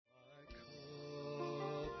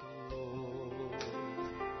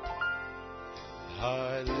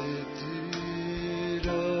I lift it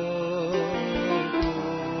up,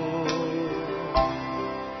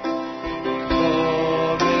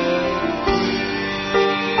 come and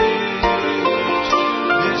quench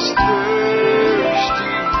this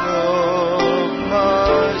thirsting of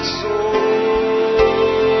my soul.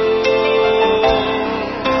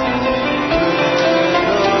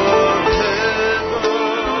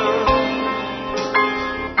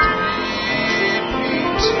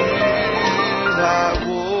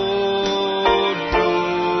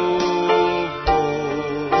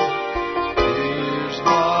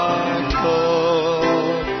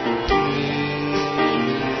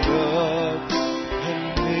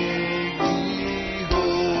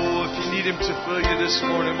 This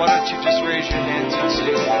morning, why don't you just raise your hands and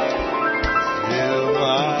sing? Fill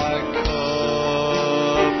my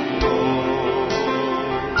cup, Lord.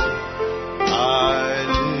 I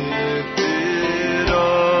lift it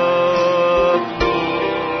up,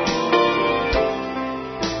 Lord.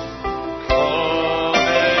 Come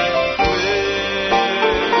and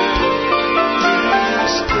quench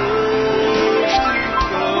this thirsting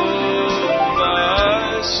of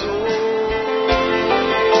my soul.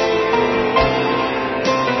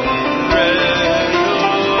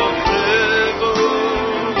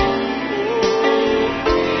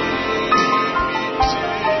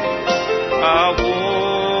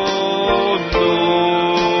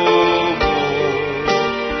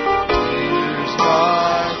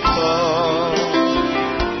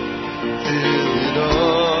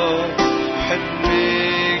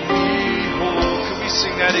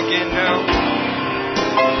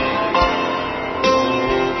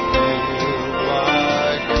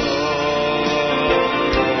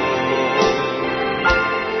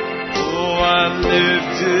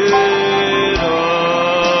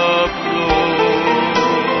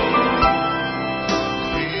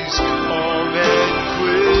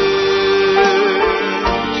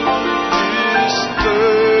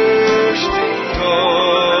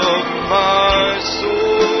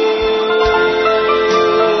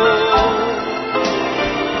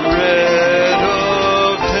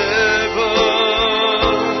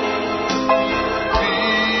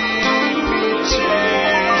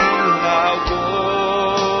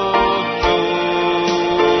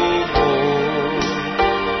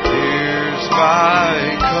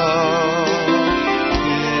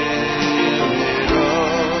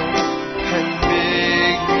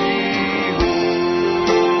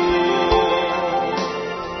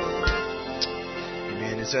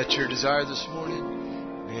 Desire this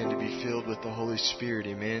morning, man, to be filled with the Holy Spirit,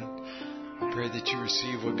 amen. I pray that you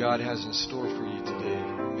receive what God has in store for you today,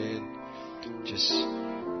 amen. Just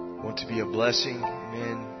want to be a blessing,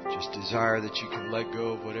 amen. Just desire that you can let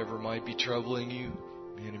go of whatever might be troubling you,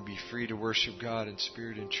 amen, and be free to worship God in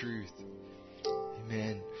spirit and truth,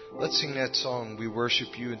 amen. Let's sing that song, We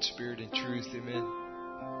Worship You in Spirit and Truth, amen.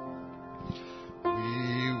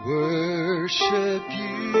 We worship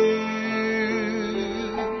You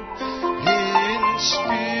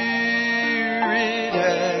Spirit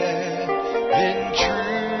and in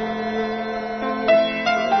truth,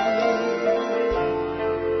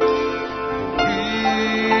 we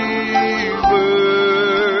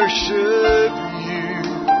worship You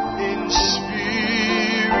in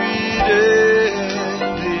spirit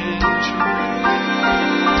and in truth.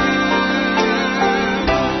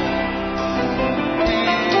 We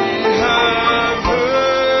have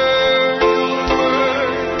heard Your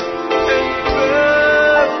word and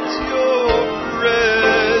felt Your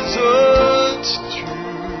presence true.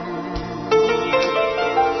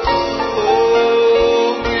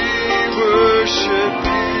 Oh, we worship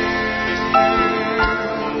You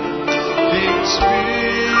in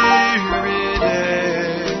spirit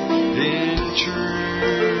and in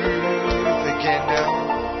truth. Again now.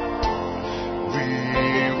 We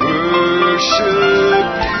worship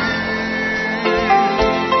You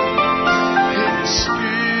in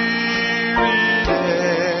spirit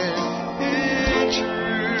and in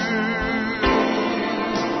truth.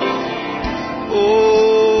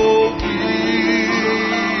 Oh, we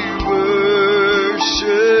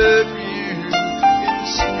worship You in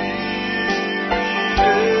spirit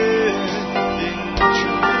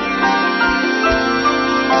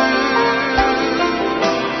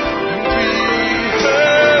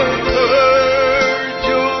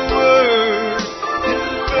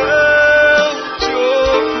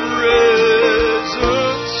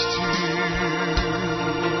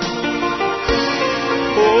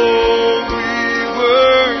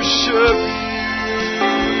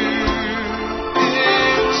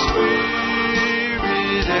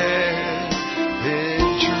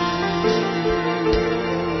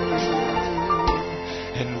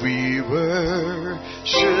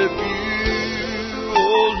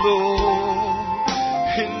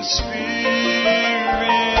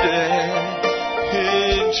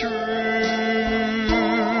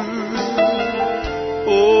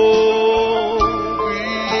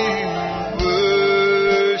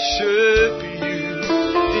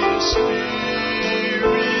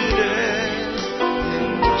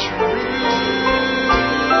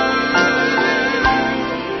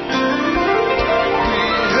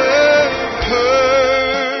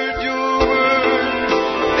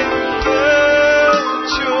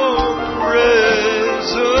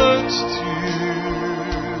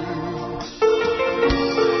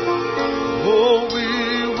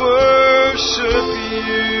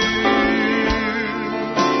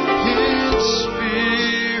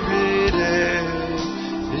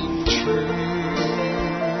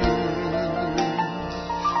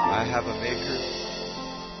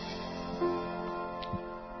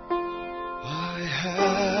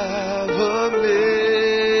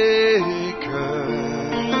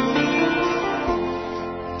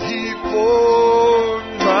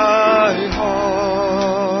formed my heart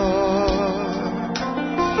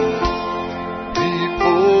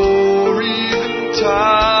before even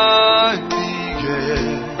time began.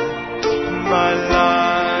 My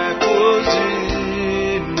life was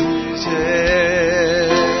in His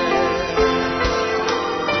hand.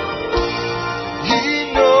 He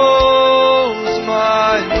knows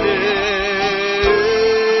my name.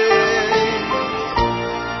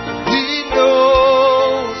 He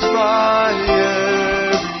knows my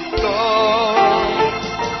every thought.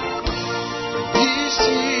 He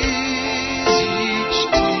sees each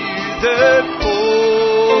tear that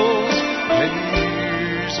falls and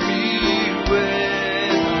hears me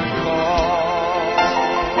when I call.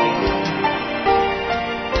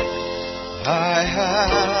 I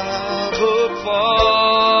have a Father.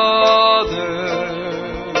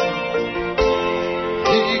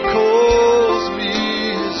 He calls me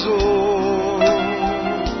His own,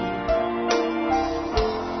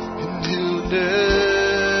 and He'll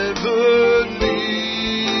never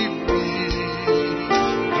leave me,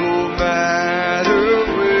 no matter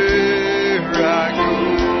where I go.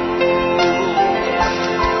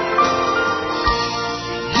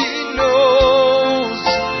 He knows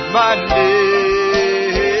my name.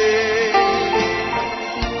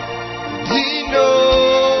 He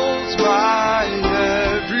knows my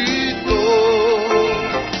every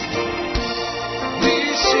thought. He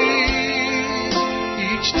sees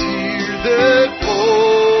each tear that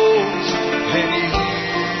falls, and He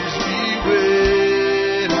hears me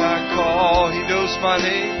when I call. He knows my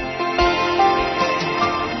name.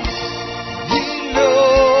 He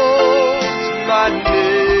knows my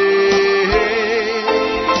name.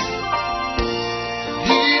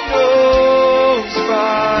 He knows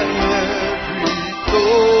my every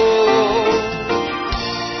thought.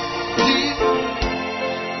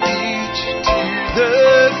 Each tear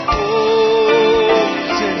that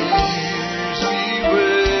falls, and He hears me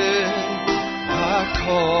when I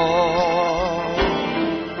call.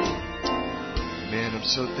 Man, I'm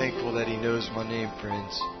so thankful that He knows my name,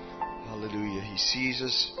 friends. Hallelujah. He sees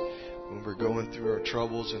us when we're going through our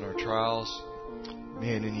troubles and our trials.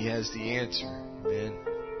 Man, and He has the answer. Amen.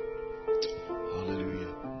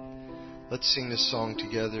 Hallelujah. Let's sing this song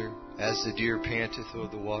together. As the deer panteth for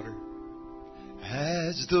the water.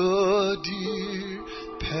 As the deer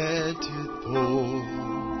panteth for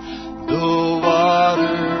the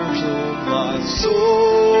waters, of my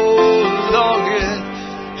soul longeth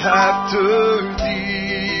after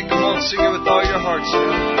Thee. Come on, sing it with all your hearts. You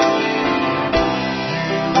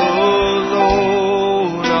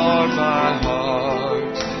alone are my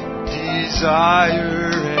heart's desire,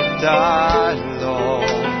 and I long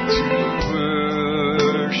to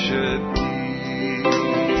worship Thee.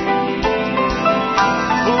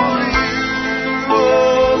 For You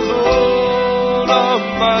alone are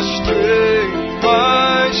my strength,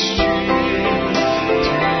 my shield.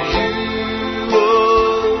 To You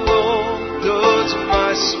alone does my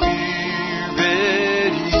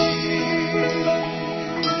spirit yield.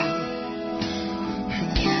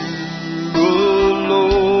 And You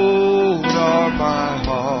alone are my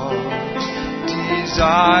heart's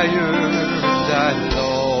desire, and I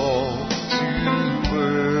long to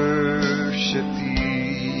worship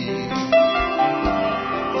Thee.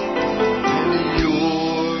 And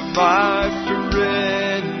You're my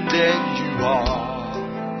friend, and You are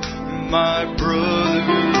my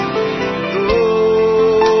brother.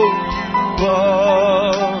 Though You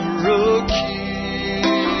are a king,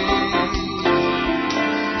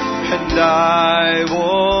 and I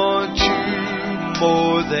want You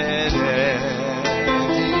more than any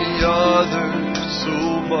other, so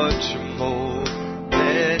much more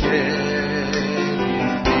than anything.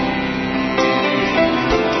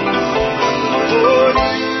 For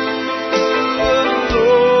You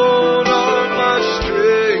alone are my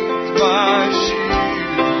strength, my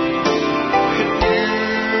shield, and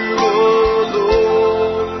You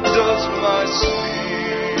alone does my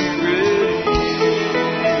spirit yield.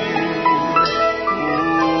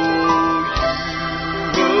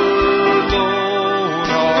 You alone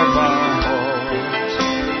are my heart's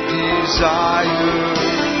desire,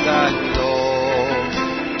 and I long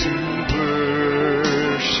to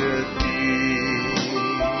worship Thee.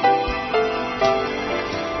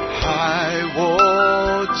 I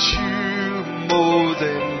want You more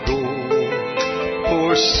than gold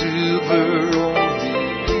or silver, only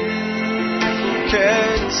You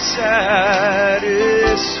can satisfy.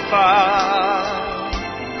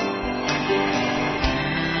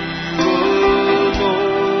 You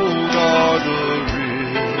alone are the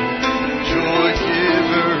real joy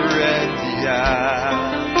giver and the apple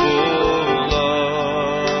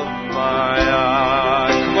of my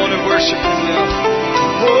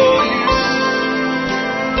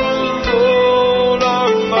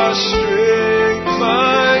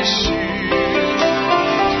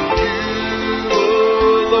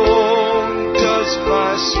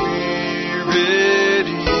my spirit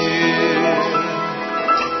here,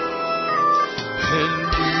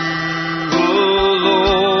 and you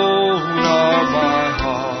alone are my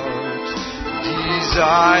heart's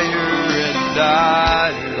desire, and I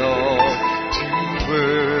long to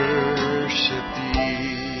worship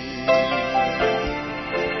thee.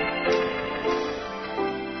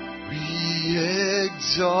 We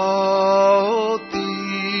exalt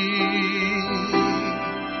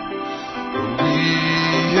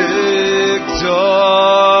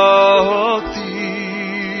exalt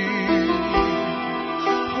thee,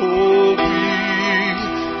 oh, we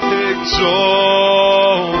exalt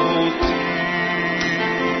thee,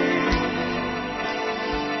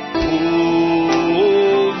 oh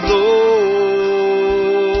Lord,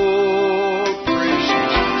 praise you,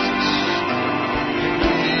 Jesus.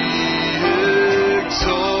 We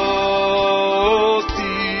exalt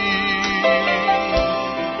thee,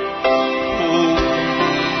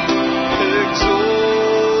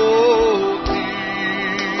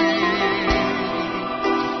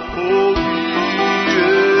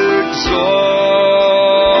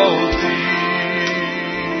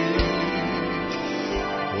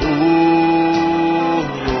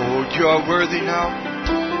 worthy now.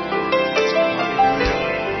 Hallelujah.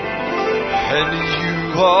 And you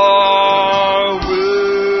are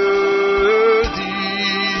worthy.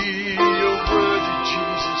 You're worthy,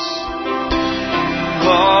 Jesus. You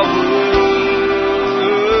are worthy.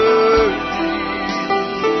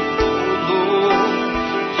 Oh Lord,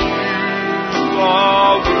 you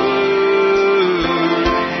are worthy.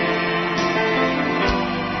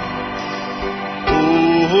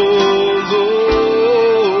 Oh Lord.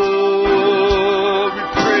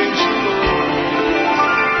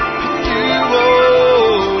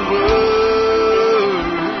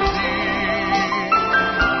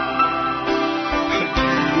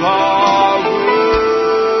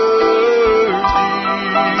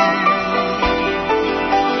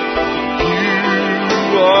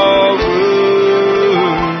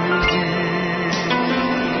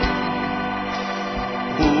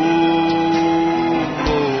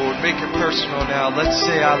 Now let's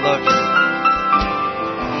say I love you.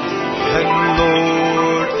 And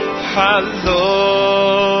Lord, I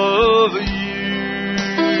love you.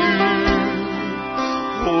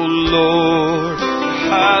 Oh Lord,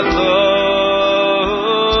 I love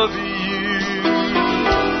you.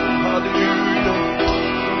 Hallelujah.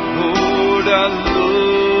 Lord, I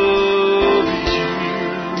love you.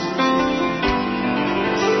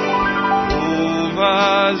 Oh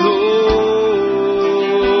my Lord.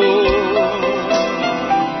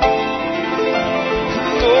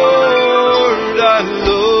 I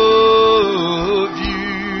love you.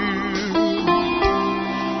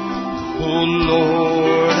 Oh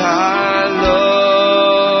Lord, I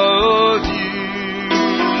love you.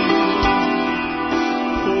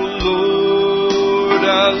 Oh Lord,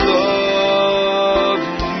 I love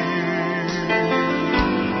you.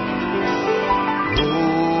 Oh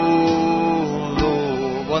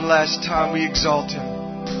Lord. One last time we exalt Him.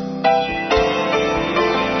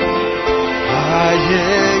 I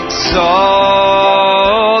exalt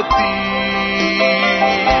thee,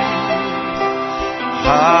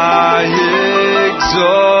 I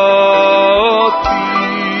exalt thee,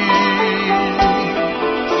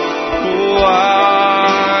 oh,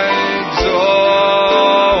 I exalt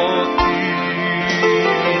thee,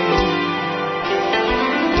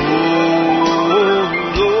 oh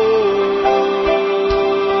Lord,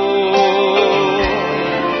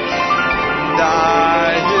 and I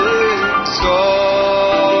exalt.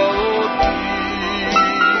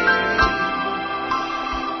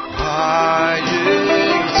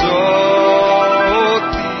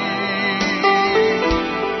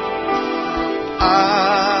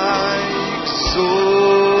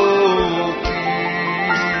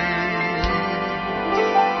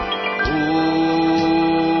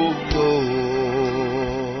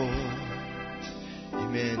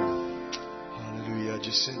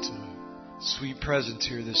 Presence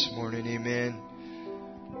here this morning, amen.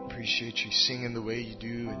 Appreciate you singing the way you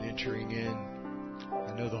do and entering in.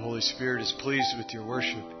 I know the Holy Spirit is pleased with your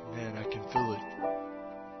worship, man. I can feel it.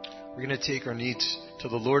 We're going to take our needs to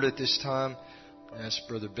the Lord at this time. I ask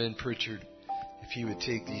Brother Ben Pritchard if he would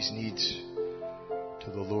take these needs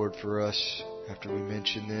to the Lord for us after we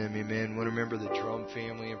mention them, amen. Want to remember the Drum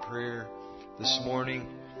family in prayer this morning,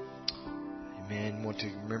 amen. Want to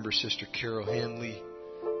remember Sister Carol Henley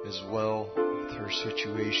as well. Her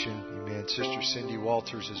situation, amen. Sister Cindy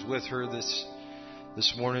Walters is with her this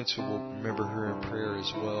morning, so we'll remember her in prayer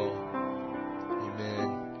as well,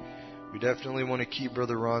 amen. We definitely want to keep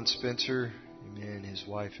Brother Ron Spencer, amen, his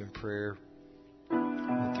wife in prayer.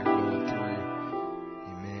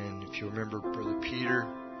 you remember Brother Peter,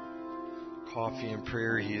 coffee and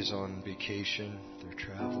prayer. He is on vacation. They're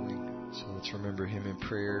traveling. So let's remember him in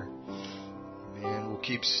prayer. Man, we'll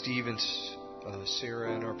keep Steve and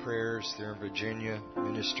Sarah in our prayers. They're in Virginia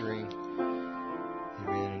ministering.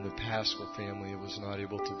 Amen. And the Pascal family was not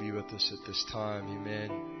able to be with us at this time. Amen.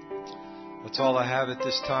 That's all I have at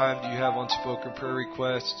this time. Do you have unspoken prayer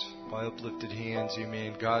requests? By uplifted hands.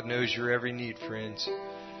 Amen. God knows your every need, friends.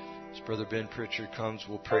 As Brother Ben Pritchard comes,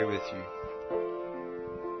 we'll pray with you.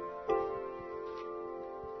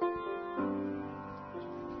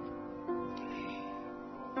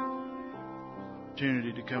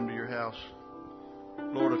 Opportunity to come to your house.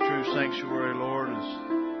 Lord, a true sanctuary, Lord, is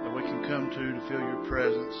that we can come to feel your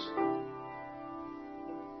presence.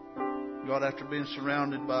 God, after being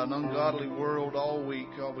surrounded by an ungodly world all week,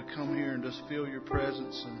 God, we come here and just feel your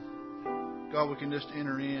presence. And God, we can just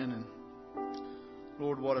enter in. And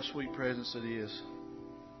Lord, what a sweet presence it is.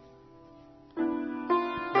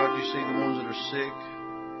 God, you see the ones that are sick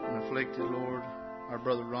and afflicted, Lord. Our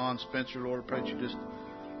brother Ron Spencer, Lord, I pray that you just,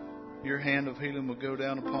 your hand of healing will go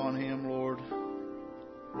down upon him, Lord.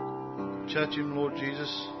 Touch him, Lord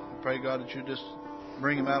Jesus. I pray, God, that you just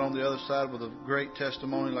bring him out on the other side with a great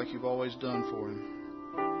testimony like you've always done for him.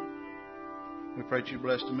 We pray that you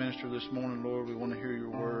bless the minister this morning, Lord. We want to hear your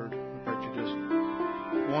word. We pray that you just,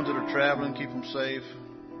 the ones that are traveling, keep them safe.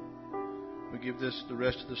 We give the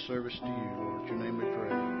rest of the service to you, Lord. In your name we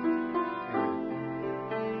pray.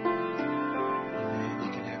 Amen.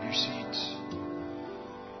 You can have your seats.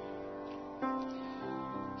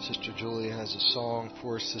 Sister Julia has a song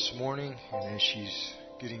for us this morning, and as she's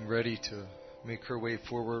getting ready to make her way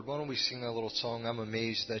forward, why don't we sing that little song, I'm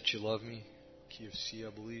Amazed That You Love Me, key of C, I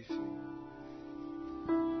believe.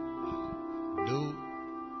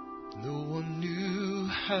 No one knew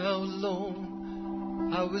how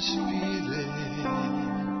alone I was feeling,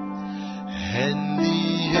 and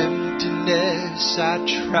the emptiness I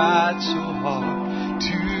tried so hard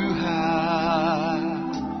to hide.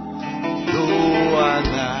 Though I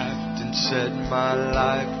laughed and said my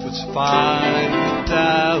life was fine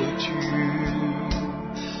without you,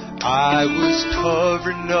 I was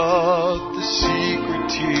covering up the secret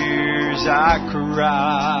tears I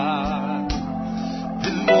cried.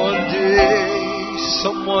 Then one day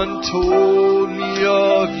someone told me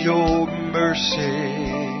of your mercy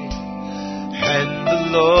and the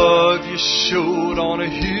love you showed on a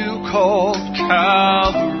hill called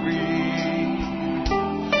Calvary.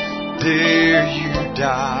 There you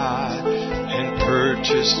died and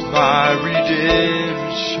purchased my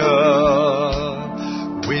redemption.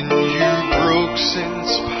 When you broke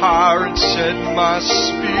sin's power and set my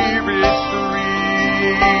spirit free,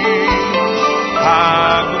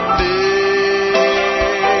 I'm amazed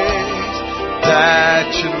that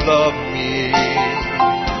you love me.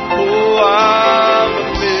 Oh, I'm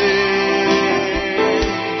amazed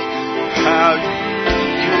how you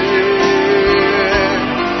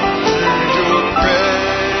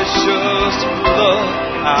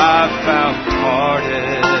I found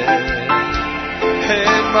pardon,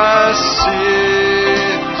 and my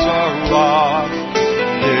sins are washed.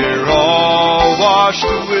 They're all washed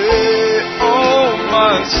away. All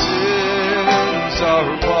my sins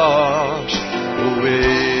are washed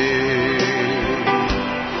away.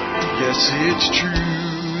 Yes, it's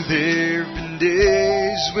true. There've been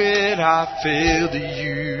days when I failed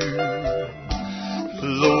you,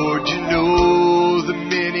 Lord. You know the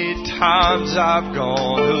many times I've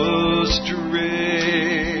gone astray,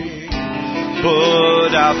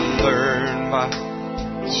 but I've learned my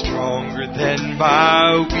stronger than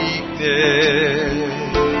my weakness,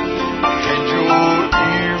 and your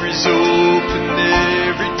ear is open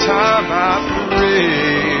every time I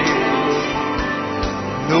pray.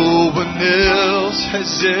 No one else has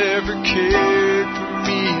ever cared for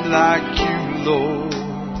me like you, Lord.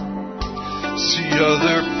 See,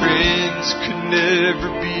 other friends could never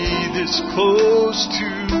be this close to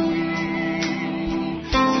me,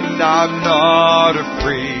 and I'm not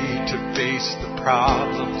afraid to face the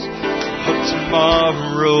problems of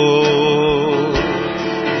tomorrow,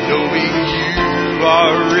 knowing you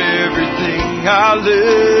are everything I'll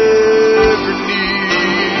ever need.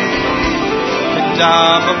 And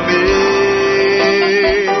I'm amazed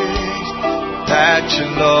that you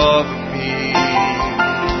love me.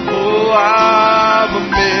 Oh, I'm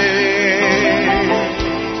amazed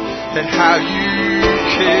at how you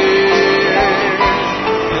care,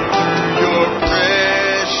 and through your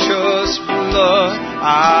precious blood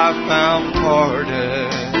I found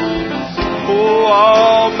pardon. Oh,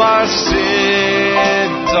 all my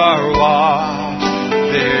sins are washed,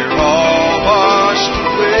 they're all washed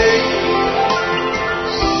away.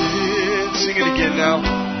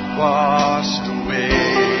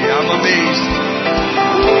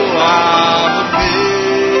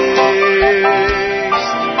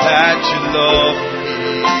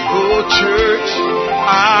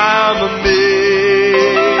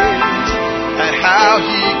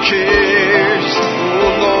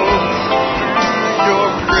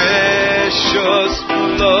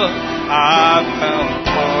 I found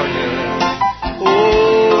pardon.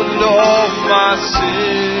 Oh, and all my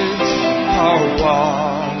sins are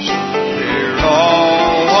washed. They're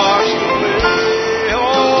all washed away.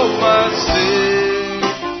 All my sins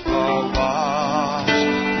are washed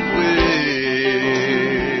away.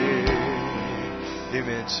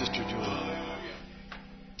 Amen, Sister Joy.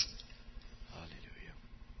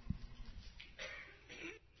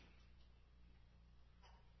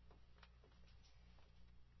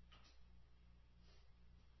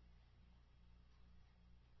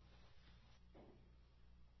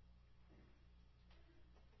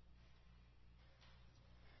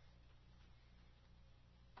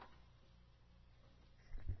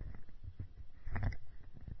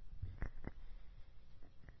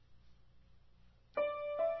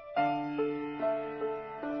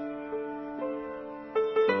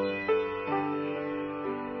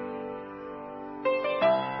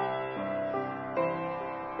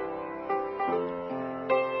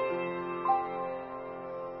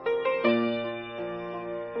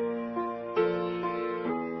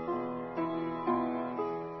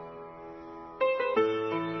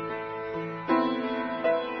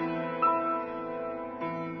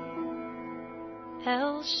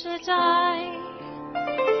 El Shaddai,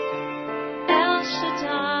 El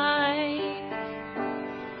Shaddai,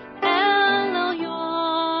 El Elyon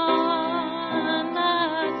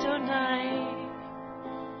Adonai.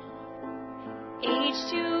 Age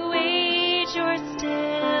to age, you're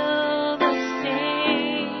still the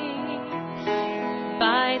same.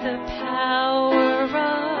 By the power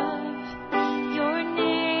of your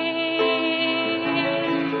name,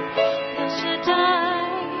 El Shaddai.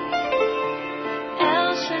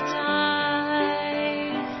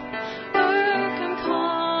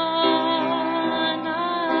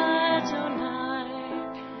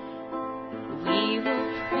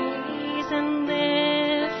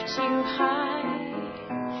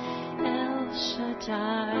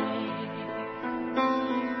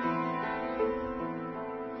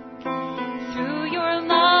 Through your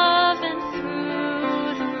love and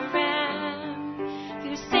through the Ram,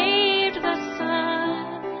 you saved the son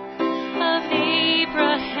of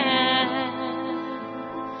Abraham.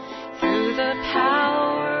 Through the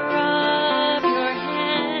power of your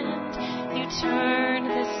hand, you turned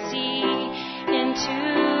the sea into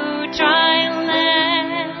dry land.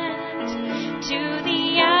 To the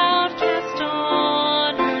outcast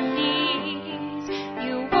on her knees,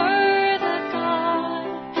 you were the God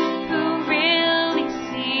who really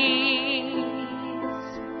sees.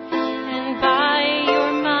 And by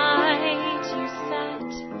your might you set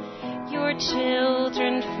your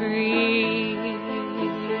children free.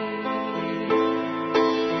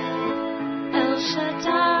 El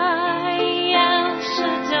Shaddai, El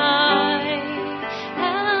Shaddai,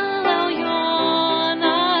 El Elyon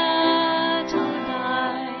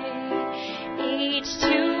Adonai. Age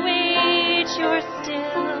to age, you're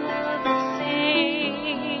still the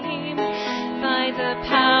same. By the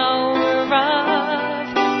power of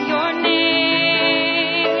your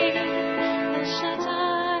name, El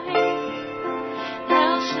Shaddai,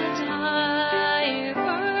 El Shaddai,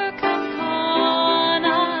 Urkakon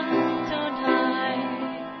Adonai.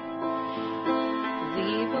 We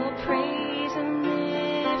will praise and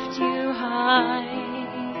lift you high,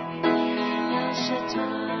 El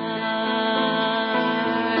Shaddai.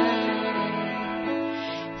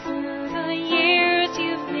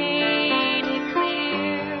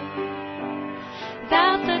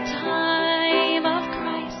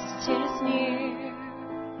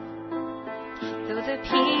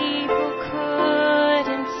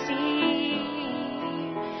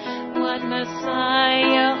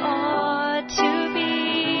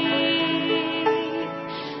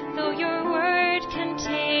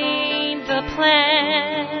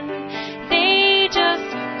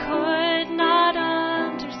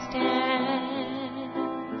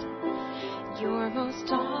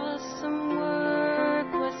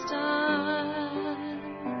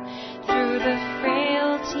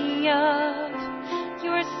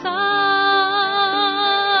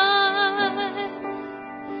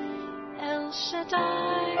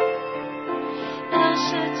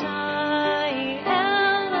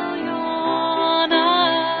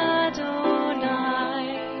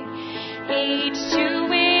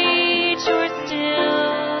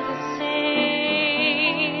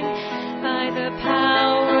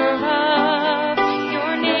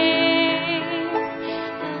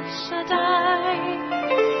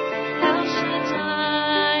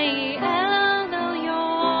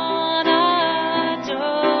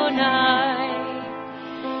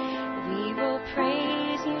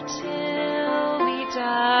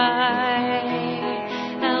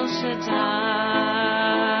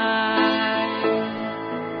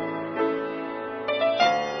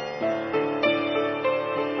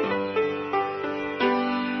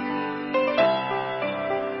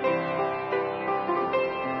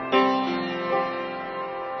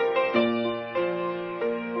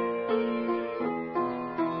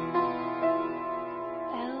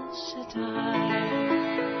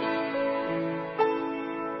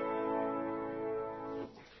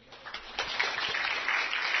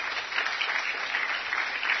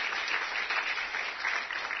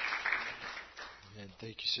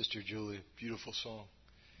 Thank you, Sister Julie. Beautiful song.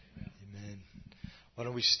 Amen. Why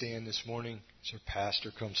don't we stand this morning as our pastor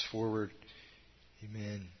comes forward?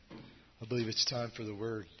 Amen. I believe it's time for the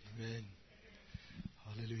word. Amen.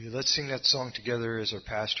 Hallelujah. Let's sing that song together as our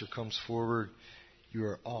pastor comes forward. You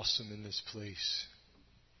are awesome in this place.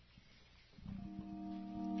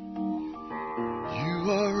 You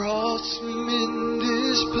are awesome in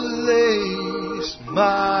this place,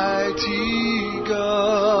 mighty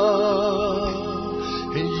God.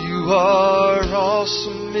 And you are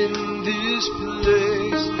awesome in this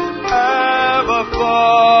place, Abba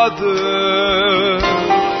Father.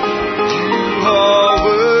 You are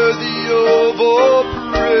worthy of all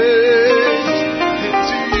praise, and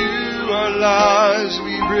to you our lives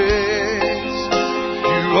we raise.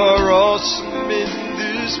 You are awesome in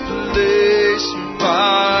this place,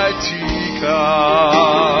 mighty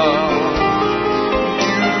God.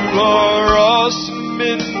 You are awesome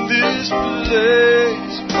in this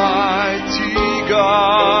place, mighty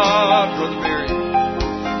God. Brother Barry.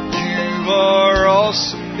 You are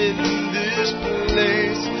awesome in this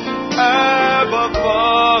place, Abba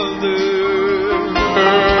Father.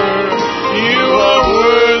 You are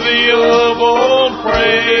worthy of all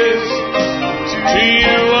praise. To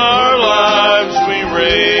you our lives we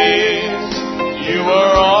raise. You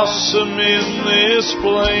are awesome in this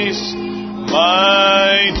place,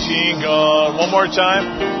 mighty God. One more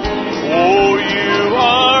time. Oh, you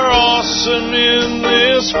are awesome in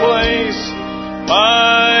this place,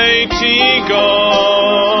 mighty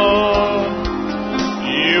God.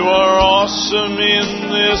 You are awesome in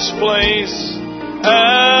this place,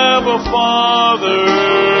 Abba Father.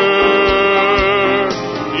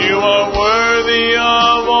 You are worthy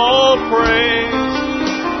of all praise,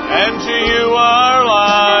 and to you our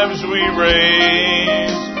lives we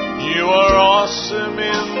raise. You are awesome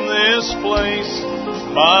in this place,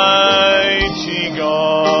 mighty God.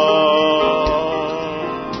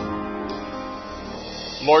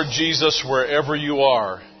 Lord Jesus, wherever you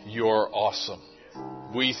are awesome.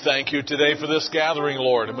 We thank you today for this gathering,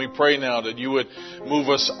 Lord, and we pray now that you would move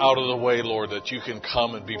us out of the way, Lord, that you can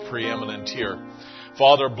come and be preeminent here.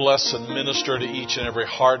 Father, bless and minister to each and every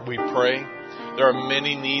heart, we pray. There are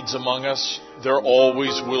many needs among us. There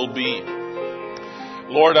always will be.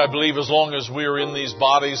 Lord, I believe as long as we are in these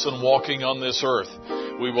bodies and walking on this earth,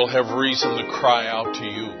 we will have reason to cry out to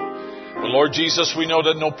you. But Lord Jesus, we know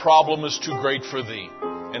that no problem is too great for thee.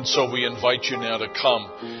 And so we invite you now to come.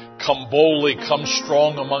 Come boldly, come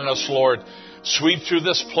strong among us, Lord. Sweep through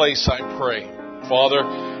this place, I pray.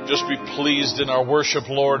 Father, just be pleased in our worship,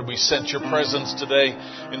 Lord. We sense your presence today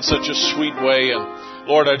in such a sweet way. And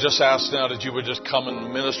Lord, I just ask now that you would just come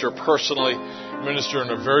and minister personally, minister in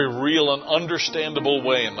a very real and understandable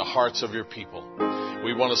way in the hearts of your people.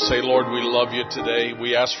 We want to say, Lord, we love you today.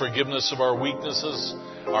 We ask forgiveness of our weaknesses,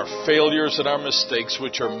 our failures, and our mistakes,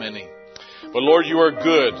 which are many. But Lord, you are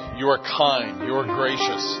good, you are kind, you are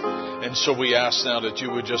gracious. And so we ask now that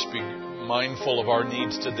you would just be mindful of our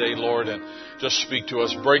needs today, Lord, and just speak to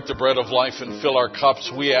us. Break the bread of life and fill our cups,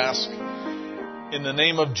 we ask. In the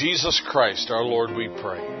name of Jesus Christ, our Lord, we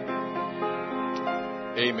pray.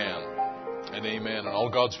 Amen and amen. And all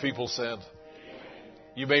God's people said,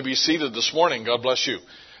 you may be seated this morning. God bless you.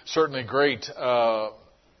 Certainly great.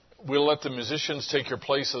 We'll let the musicians take your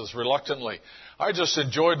places reluctantly. I just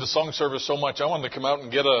enjoyed the song service so much. I wanted to come out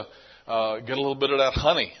and get a little bit of that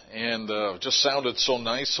honey, and just sounded so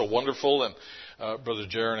nice, so wonderful. And Brother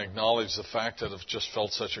Jaron acknowledged the fact that I've just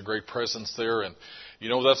felt such a great presence there, and you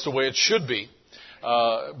know that's the way it should be.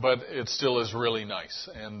 But it still is really nice,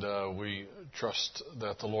 and we trust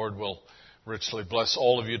that the Lord will richly bless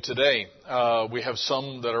all of you today. We have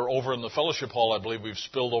some that are over in the fellowship hall. I believe we've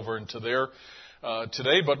spilled over into there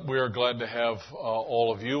today, but we are glad to have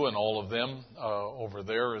all of you and all of them over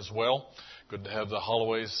there as well. Good to have the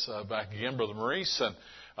Holloways back again, Brother Maurice, and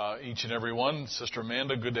each and every one. Sister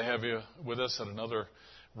Amanda, good to have you with us at another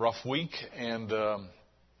rough week. And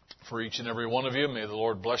for each and every one of you, may the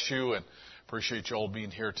Lord bless you, and appreciate you all being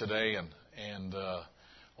here today, and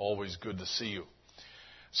always good to see you.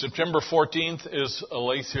 September 14th is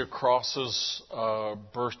Alethea Cross's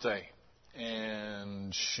birthday,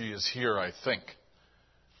 and she is here, I think.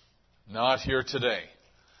 Not here today.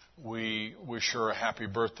 We wish her a happy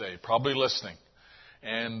birthday, probably listening.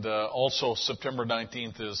 And also September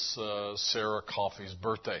 19th is Sarah Coffey's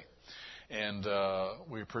birthday. And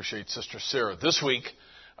we appreciate Sister Sarah. This week,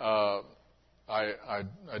 I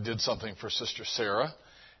did something for Sister Sarah,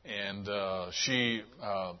 and she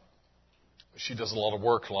she does a lot of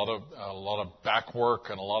work, a lot of back work,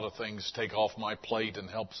 and a lot of things take off my plate and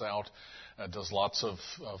helps out. Does lots of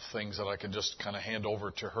things that I can just kind of hand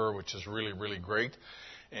over to her, which is really, really great.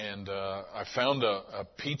 And I found a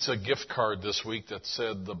pizza gift card this week that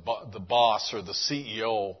said the boss or the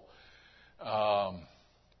CEO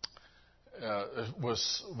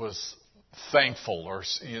was thankful, or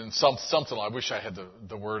something. I wish I had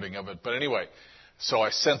the wording of it, but anyway. So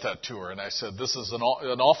I sent that to her, and I said, "This is an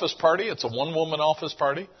office party. It's a one-woman office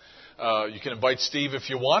party. You can invite Steve if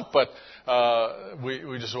you want, but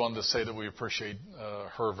we just wanted to say that we appreciate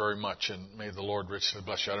her very much, and may the Lord richly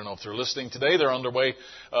bless you." I don't know if they're listening today. They're on their way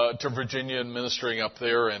to Virginia and ministering up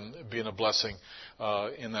there and being a blessing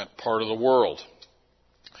in that part of the world.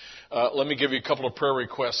 Let me give you a couple of prayer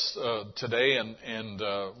requests today, and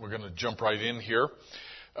we're going to jump right in here.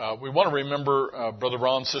 We want to remember Brother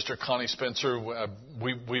Ron, Sister Connie Spencer.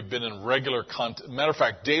 We've been in regular matter of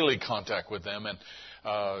fact, daily contact with them, and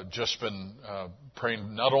just been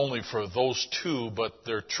praying not only for those two, but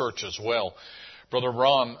their church as well. Brother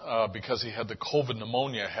Ron, because he had the COVID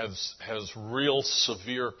pneumonia, has real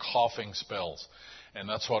severe coughing spells, and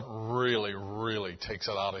that's what really, really takes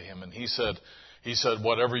it out of him. And he said,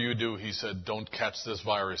 whatever you do, he said, don't catch this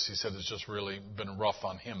virus. He said it's just really been rough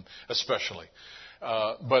on him, especially.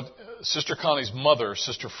 But Sister Connie's mother,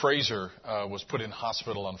 Sister Fraser, was put in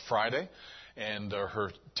hospital on Friday, and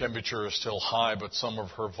her temperature is still high, but some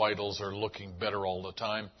of her vitals are looking better all the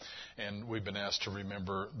time. And we've been asked to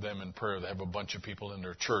remember them in prayer. They have a bunch of people in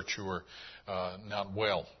their church who are not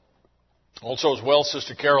well. Also as well,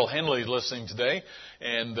 Sister Carol Henley is listening today,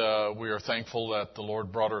 and we are thankful that the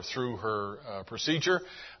Lord brought her through her procedure.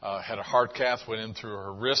 Had a heart cath, went in through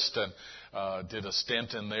her wrist, and did a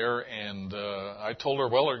stent in there. And I told her,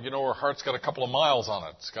 well, her heart's got a couple of miles on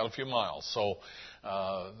it. It's got a few miles, so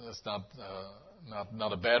it's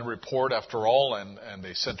not a bad report after all. And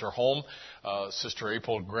they sent her home. Sister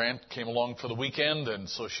April Grant came along for the weekend, and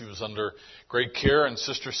so she was under great care. And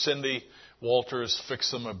Sister Cindy Walters fixed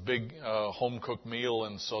them a big home-cooked meal,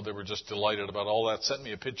 and so they were just delighted about all that. Sent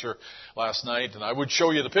me a picture last night, and I would show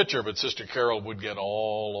you the picture, but Sister Carol would get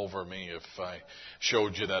all over me if I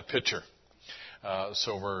showed you that picture.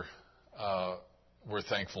 So we're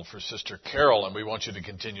thankful for Sister Carol, and we want you to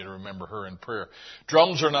continue to remember her in prayer.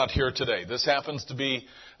 Drums are not here today. This happens to be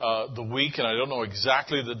the week, and I don't know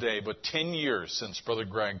exactly the day, but 10 years since Brother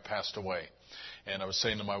Greg passed away. And I was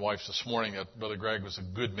saying to my wife this morning that Brother Greg was a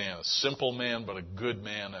good man, a simple man, but a good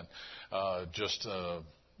man, and just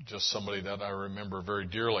somebody that I remember very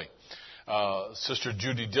dearly. Sister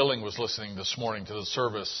Judy Dilling was listening this morning to the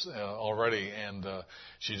service already, and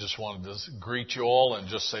she just wanted to greet you all and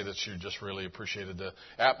just say that she just really appreciated the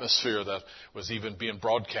atmosphere that was even being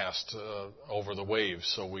broadcast over the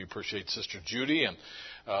waves. So we appreciate Sister Judy, and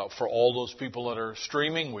for all those people that are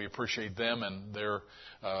streaming, we appreciate them and their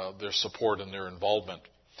support and their involvement.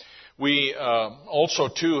 We also,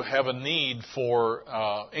 too, have a need for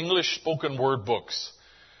English spoken word books.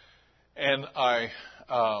 And I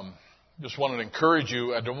just wanted to encourage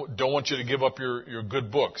you. I don't want you to give up your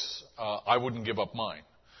good books. I wouldn't give up mine.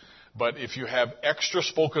 But if you have extra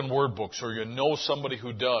spoken word books, or you know somebody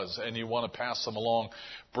who does and you want to pass them along,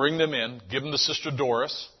 bring them in. Give them to Sister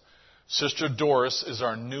Doris. Sister Doris is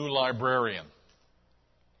our new librarian.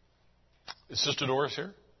 Is Sister Doris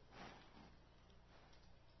here?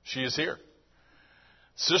 She is here.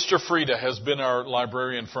 Sister Frida has been our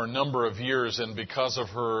librarian for a number of years, and because of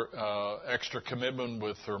her extra commitment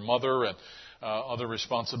with her mother and other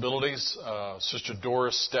responsibilities, Sister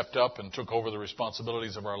Doris stepped up and took over the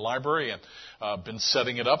responsibilities of our library and been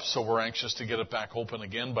setting it up, so we're anxious to get it back open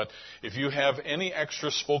again. But if you have any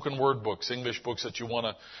extra spoken word books, English books that you want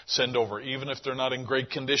to send over, even if they're not in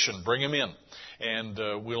great condition, bring them in,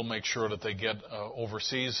 and we'll make sure that they get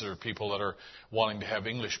overseas. There are people that are wanting to have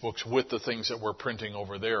English books with the things that we're printing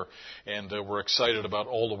over there, and we're excited about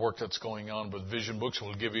all the work that's going on with Vision Books.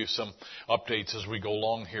 We'll give you some updates as we go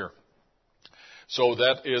along here. So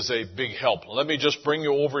that is a big help. Let me just bring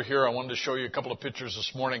you over here. I wanted to show you a couple of pictures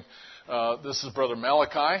this morning. This is Brother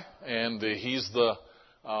Malachi, and he's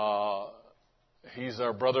our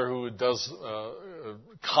brother who does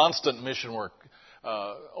constant mission work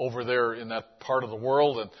over there in that part of the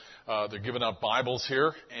world, and they're giving out Bibles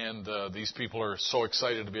here, and these people are so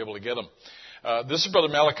excited to be able to get them. This is Brother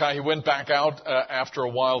Malachi. He went back out after a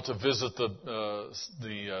while to visit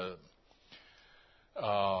the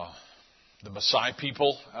Maasai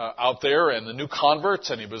people out there and the new converts,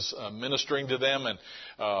 and he was ministering to them and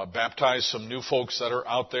baptized some new folks that are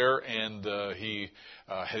out there, and he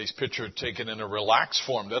had his picture taken in a relaxed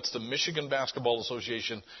form. That's the Michigan Basketball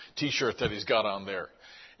Association T-shirt that he's got on there.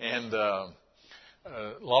 And a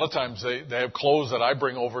lot of times they have clothes that I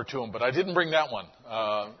bring over to them, but I didn't bring that one.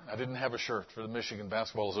 I didn't have a shirt for the Michigan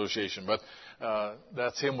Basketball Association, but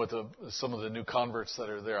that's him with some of the new converts that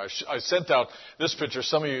are there. I sent out this picture.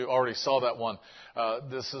 Some of you already saw that one.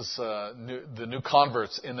 This is the new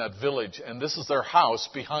converts in that village, and this is their house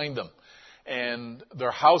behind them. And their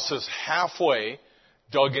house is halfway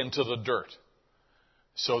dug into the dirt.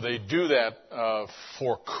 So they do that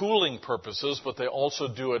for cooling purposes, but they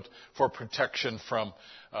also do it for protection from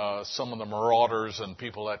some of the marauders and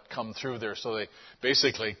people that come through there. So they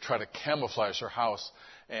basically try to camouflage their house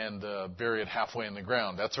and bury it halfway in the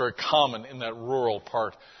ground. That's very common in that rural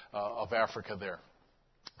part of Africa there.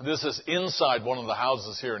 This is inside one of the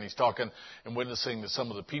houses here, and he's talking and witnessing to some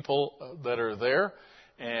of the people that are there.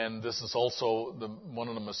 And this is also one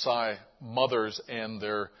of the Maasai mothers and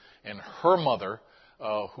her mother,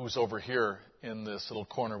 who's over here in this little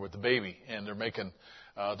corner with the baby, and they're making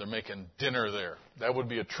dinner there. That would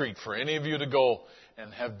be a treat for any of you to go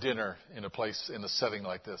and have dinner in a setting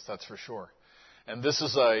like this. That's for sure. And this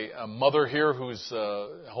is a mother here who's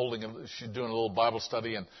she's doing a little Bible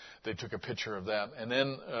study, and they took a picture of that. And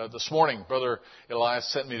then this morning, Brother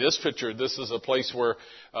Elias sent me this picture. This is a place where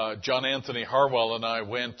John Anthony Harwell and I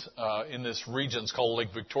went in this region. It's called Lake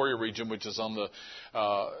Victoria region, which is on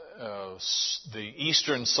the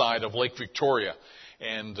eastern side of Lake Victoria.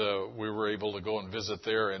 And we were able to go and visit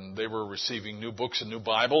there, and they were receiving new books and new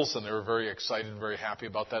Bibles, and they were very excited and very happy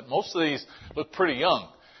about that. Most of these look pretty young.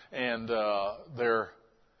 And they were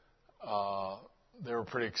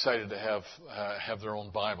pretty excited to have their own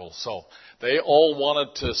Bible. So they all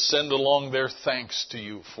wanted to send along their thanks to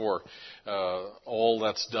you for all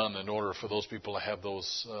that's done in order for those people to have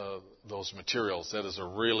those materials. That is a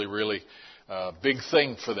really, really big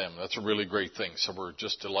thing for them. That's a really great thing. So we're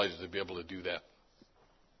just delighted to be able to do that.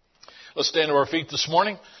 Let's stand to our feet this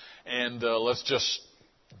morning, and let's just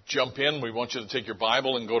jump in. We want you to take your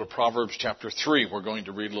Bible and go to Proverbs chapter 3. We're going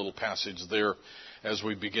to read a little passage there as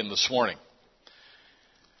we begin this morning.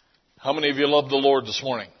 How many of you love the Lord this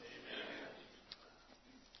morning?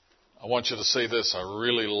 I want you to say this: I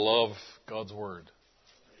really love God's Word.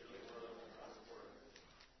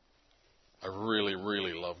 I really,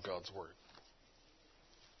 really love God's Word.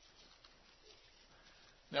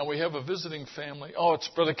 Now we have a visiting family. Oh, it's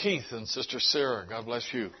Brother Keith and Sister Sarah. God bless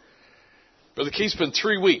you. Brother Keith's been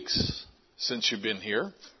 3 weeks since you've been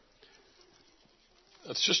here.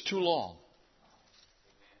 That's just too long.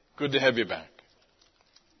 Good to have you back.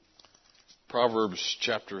 Proverbs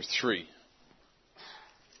chapter 3.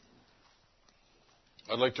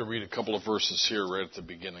 I'd like to read a couple of verses here right at the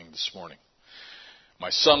beginning this morning. My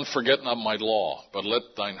son, forget not my law, but let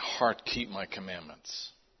thine heart keep my commandments.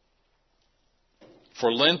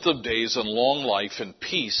 For length of days and long life and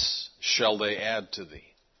peace shall they add to thee.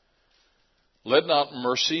 Let not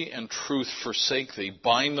mercy and truth forsake thee.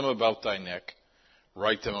 Bind them about thy neck.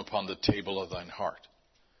 Write them upon the table of thine heart.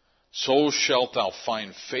 So shalt thou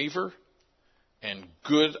find favor and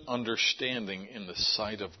good understanding in the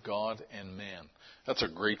sight of God and man. That's a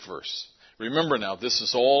great verse. Remember now, this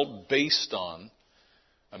is all based on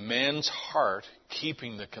a man's heart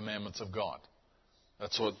keeping the commandments of God.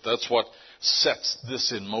 That's what sets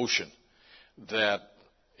this in motion. That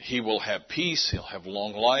he will have peace, he'll have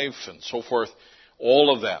long life, and so forth.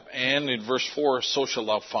 All of that. And in verse 4, so shalt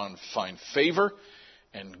thou find favor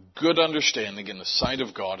and good understanding in the sight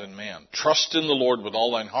of God and man. Trust in the Lord with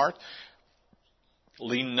all thine heart.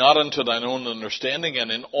 Lean not unto thine own understanding, and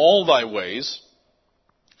in all thy ways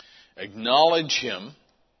acknowledge him,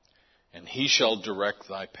 and he shall direct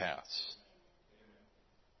thy paths.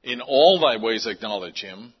 In all thy ways acknowledge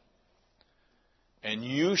him, and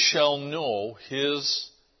you shall know his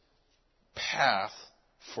path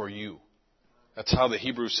for you. That's how the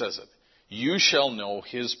Hebrew says it. You shall know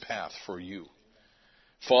his path for you.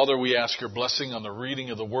 Father, we ask your blessing on the reading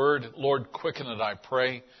of the word. Lord, quicken it, I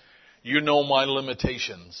pray. You know my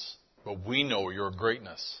limitations, but we know your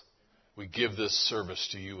greatness. We give this service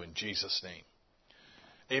to you in Jesus' name.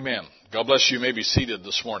 Amen. God bless you. You may be seated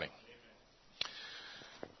this morning.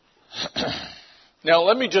 Now,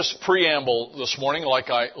 let me just preamble this morning like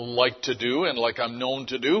I like to do and like I'm known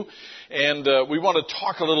to do. And we want to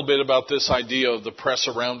talk a little bit about this idea of the press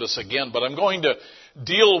around us again. But I'm going to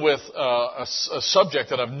deal with a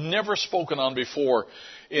subject that I've never spoken on before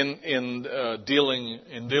in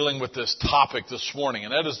dealing with this topic this morning.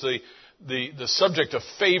 And that is the subject of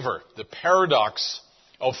favor, the paradox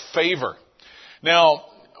of favor. Now,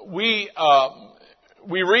 we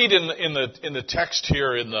read in the text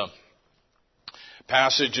here in the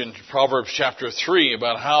passage in Proverbs chapter 3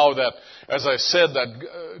 about how that, as I said,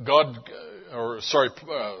 that God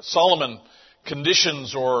Solomon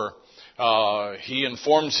conditions or he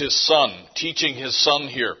informs his son, teaching his son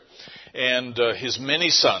here, and his many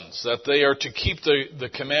sons, that they are to keep the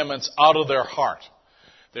commandments out of their heart.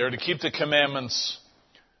 They are to keep the commandments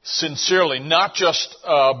sincerely, not just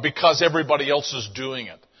because everybody else is doing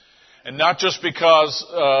it, and not just because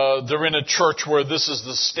they're in a church where this is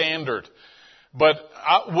the standard. But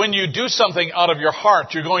when you do something out of your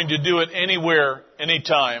heart, you're going to do it anywhere,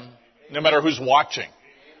 anytime, no matter who's watching.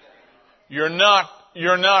 You're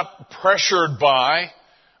not pressured by,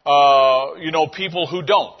 people who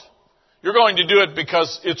don't. You're going to do it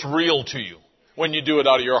because it's real to you when you do it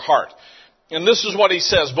out of your heart. And this is what he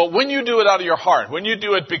says, but when you do it out of your heart, when you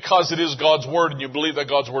do it because it is God's Word and you believe that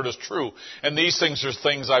God's Word is true, and these things are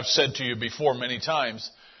things I've said to you before many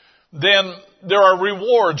times, then there are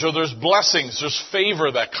rewards or there's blessings, there's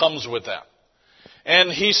favor that comes with that.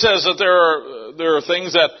 And he says that there are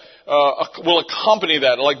things that will accompany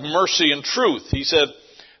that, like mercy and truth. He said,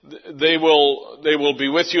 they will be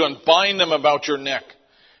with you and bind them about your neck,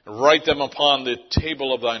 and write them upon the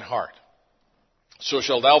table of thine heart. So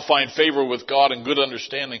shalt thou find favor with God and good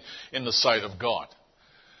understanding in the sight of God.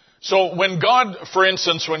 So when God, for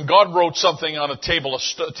instance, when God wrote something on a table,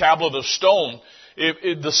 a tablet of stone,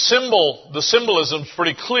 the symbolism is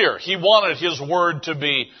pretty clear. He wanted His word to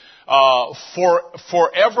be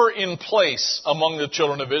forever in place among the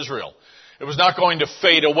children of Israel. It was not going to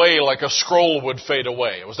fade away like a scroll would fade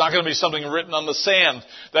away. It was not going to be something written on the sand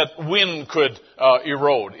that wind could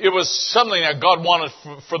erode. It was something that God wanted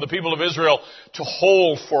for the people of Israel to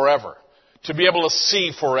hold forever, to be able to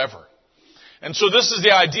see forever. And so this is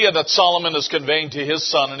the idea that Solomon is conveying to his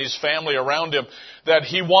son and his family around him, that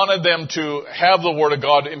he wanted them to have the Word of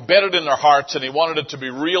God embedded in their hearts, and he wanted it to be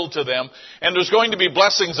real to them. And there's going to be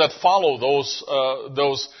blessings that follow those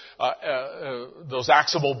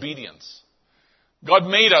acts of obedience. God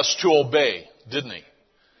made us to obey, didn't He?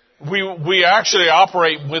 We actually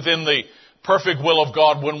operate within the perfect will of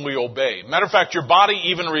God when we obey. Matter of fact, your body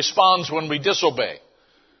even responds when we disobey.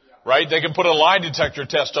 Right? They can put a lie detector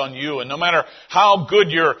test on you, and no matter how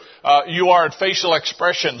good you are at facial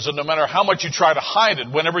expressions, and no matter how much you try to hide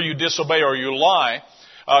it, whenever you disobey or you lie,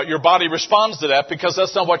 your body responds to that because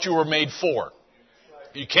that's not what you were made for.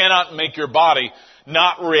 You cannot make your body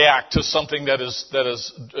not react to something that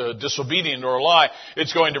is disobedient or a lie.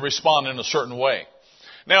 It's going to respond in a certain way.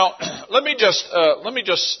 Now, let me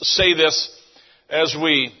just say this as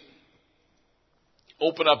we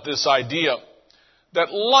open up this idea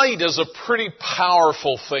that light is a pretty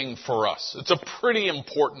powerful thing for us. It's a pretty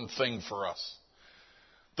important thing for us.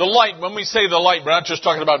 The light, when we say the light, we're not just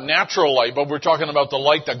talking about natural light, but we're talking about the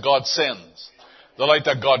light that God sends, the light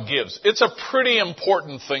that God gives. It's a pretty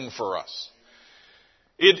important thing for us.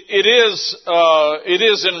 It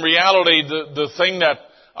is in reality the thing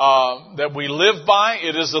that we live by.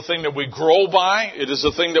 It is the thing that we grow by. It is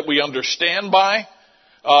the thing that we understand by.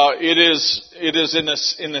 It is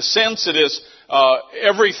in a sense, it is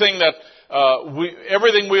everything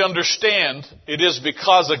we understand. It is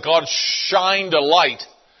because that God shined a light.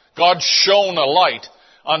 God shone a light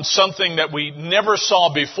on something that we never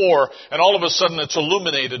saw before, and all of a sudden it's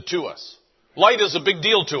illuminated to us. Light is a big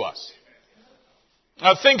deal to us.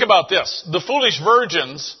 Now think about this. The foolish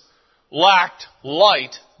virgins lacked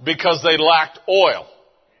light because they lacked oil.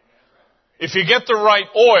 If you get the right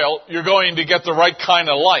oil, you're going to get the right kind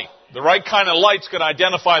of light. The right kind of light's going to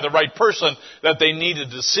identify the right person that they needed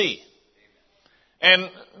to see. And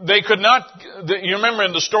they could not, you remember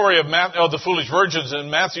in the story of the foolish virgins in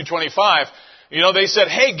Matthew 25, they said,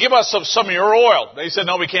 hey, give us some of your oil. They said,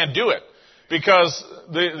 no, we can't do it. Because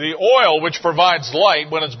the oil which provides light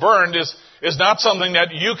when it's burned is not something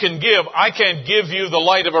that you can give. I can't give you the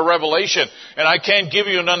light of a revelation, and I can't give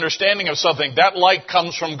you an understanding of something. That light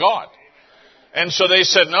comes from God. And so they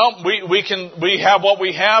said, no, we have what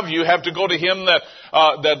we have. You have to go to Him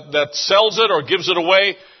that sells it or gives it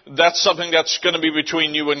away. That's something that's going to be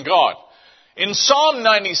between you and God. In Psalm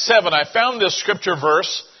 97, I found this scripture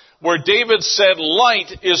verse where David said,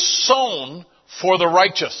 light is sown for the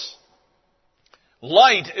righteous.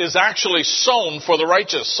 Light is actually sown for the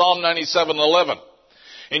righteous. Psalm 97:11.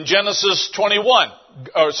 In Genesis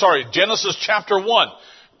chapter 1,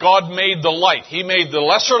 God made the light. He made the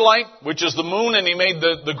lesser light, which is the moon, and He made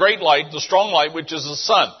the great light, the strong light, which is the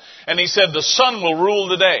sun. And He said the sun will rule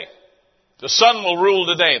the day. The sun will rule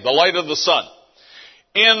the day, the light of the sun.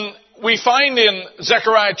 We find in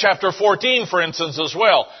Zechariah chapter 14, for instance, as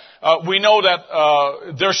well, we know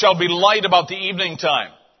that there shall be light about the evening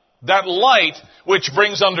time. That light, which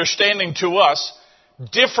brings understanding to us,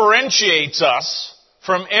 differentiates us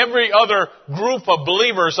from every other group of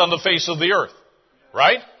believers on the face of the earth.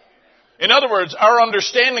 Right? In other words, our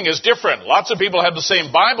understanding is different. Lots of people have the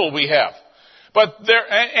same Bible we have. But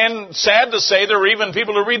and sad to say, there are even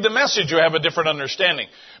people who read the Message who have a different understanding.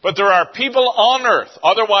 But there are people on earth,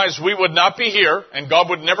 otherwise we would not be here, and God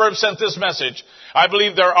would never have sent this message. I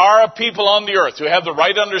believe there are people on the earth who have the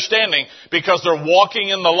right understanding because they're walking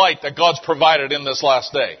in the light that God's provided in this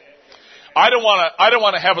last day. I don't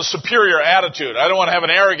want to have a superior attitude. I don't want to have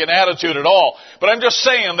an arrogant attitude at all. But I'm just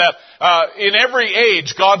saying that in every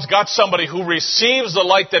age, God's got somebody who receives the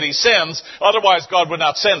light that He sends. Otherwise, God would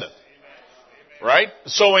not send it. Right?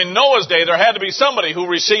 So in Noah's day, there had to be somebody who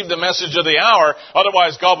received the message of the hour.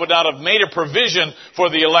 Otherwise, God would not have made a provision for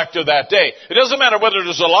the elect of that day. It doesn't matter whether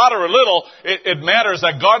there's a lot or a little. It matters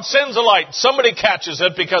that God sends a light. Somebody catches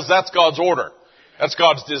it because that's God's order. That's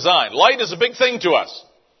God's design. Light is a big thing to us.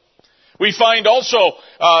 We find also,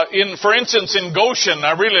 for instance, in Goshen,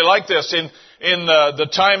 I really like this, in the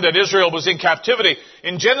time that Israel was in captivity.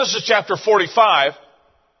 In Genesis chapter 45,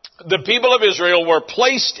 the people of Israel were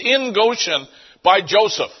placed in Goshen by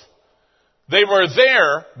Joseph. They were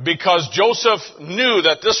there because Joseph knew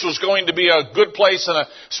that this was going to be a good place and a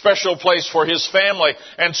special place for his family,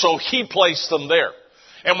 and so he placed them there.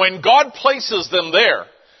 And when God places them there,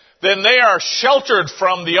 then they are sheltered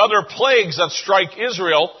from the other plagues that strike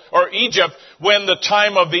Israel or Egypt when the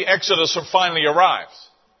time of the Exodus finally arrives.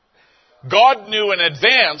 God knew in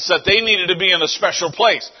advance that they needed to be in a special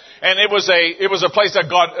place. And it was a place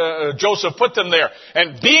that Joseph put them there.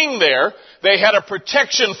 And being there, they had a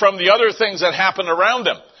protection from the other things that happened around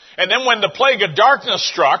them. And then when the plague of darkness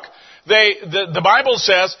struck, the Bible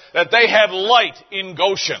says that they had light in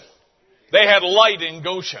Goshen. They had light in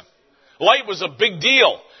Goshen. Light was a big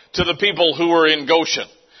deal to the people who were in Goshen.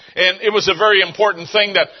 And it was a very important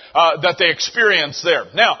thing that they experienced there.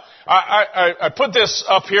 Now, I put this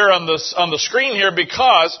up here on the screen here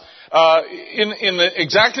because in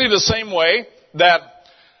exactly the same way that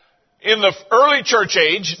in the early church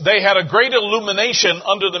age, they had a great illumination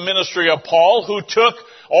under the ministry of Paul, who took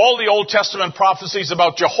all the Old Testament prophecies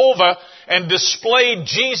about Jehovah and displayed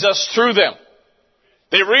Jesus through them.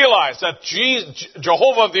 They realized that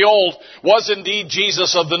Jehovah of the old was indeed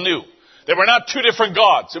Jesus of the new. They were not two different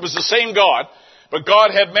gods. It was the same God, but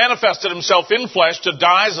God had manifested Himself in flesh to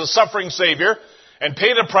die as a suffering Savior and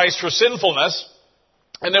paid a price for sinfulness,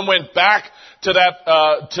 and then went back to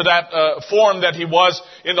that form that He was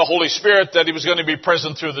in the Holy Spirit, that He was going to be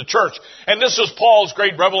present through the church. And this was Paul's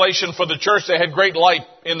great revelation for the church. They had great light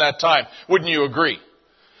in that time. Wouldn't you agree?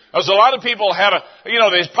 As a lot of people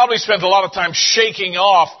they probably spent a lot of time shaking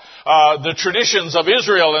off the traditions of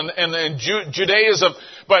Israel and Judaism.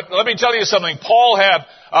 But let me tell you something. Paul had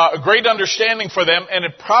a great understanding for them, and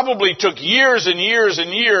it probably took years and years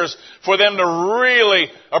and years for them to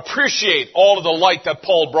really appreciate all of the light that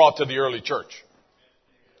Paul brought to the early church.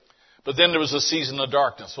 But then there was a season of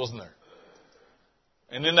darkness, wasn't there?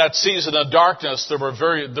 And in that season of darkness, there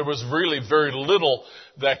was really very little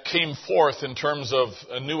that came forth in terms of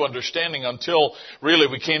a new understanding until really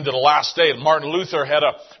we came to the last day. And Martin Luther had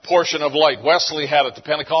a portion of light. Wesley had it. The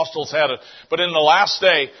Pentecostals had it. But in the last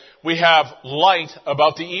day, we have light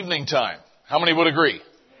about the evening time. How many would agree?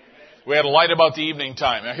 We had a light about the evening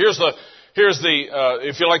time. Now here's the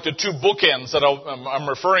if you like, the two bookends that I'm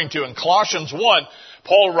referring to. In Colossians 1,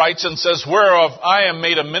 Paul writes and says, "Whereof I am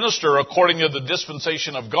made a minister according to the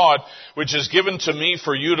dispensation of God, which is given to me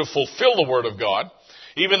for you to fulfill the word of God,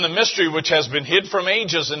 even the mystery which has been hid from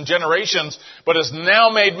ages and generations, but is now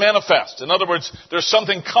made manifest." In other words, there's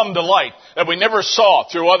something come to light that we never saw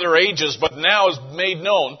through other ages, but now is made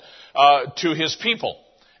known to His people.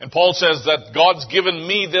 And Paul says that God's given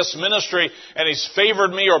me this ministry, and He's favored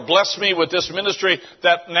me or blessed me with this ministry,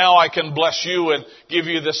 that now I can bless you and give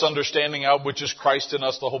you this understanding out, which is Christ in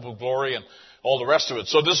us, the hope of glory, and all the rest of it.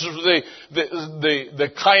 So this is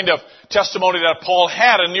the kind of testimony that Paul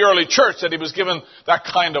had in the early church, that he was given that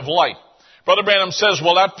kind of light. Brother Branham says,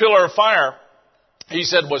 well, that pillar of fire, he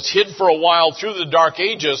said, was hid for a while through the dark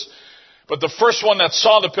ages. But the first one that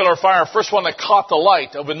saw the pillar of fire, first one that caught the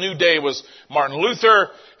light of a new day was Martin Luther.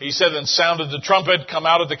 He said, and sounded the trumpet, come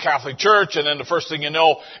out of the Catholic Church, and then the first thing you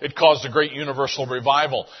know, it caused a great universal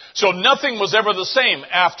revival. So nothing was ever the same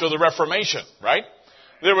after the Reformation, right?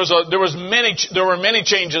 There were many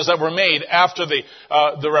changes that were made after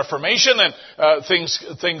the Reformation, and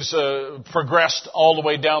things progressed all the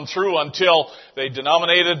way down through until they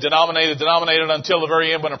denominated until the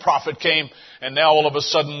very end when a prophet came, and now all of a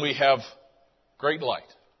sudden we have great light.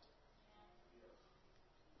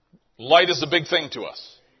 Light is a big thing to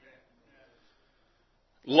us.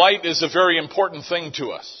 Light is a very important thing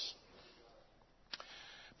to us.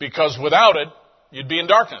 Because without it, you'd be in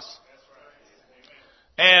darkness.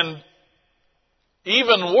 And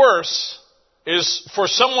even worse is for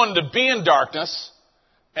someone to be in darkness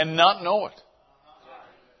and not know it.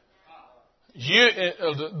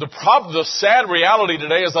 The sad reality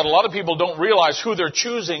today is that a lot of people don't realize who they're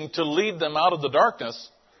choosing to lead them out of the darkness.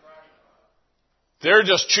 They're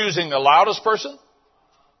just choosing the loudest person.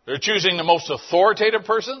 They're choosing the most authoritative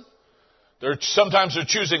person. Sometimes they're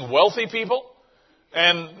choosing wealthy people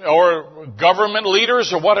or government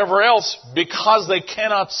leaders or whatever else because they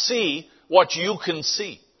cannot see what you can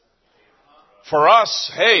see. For us,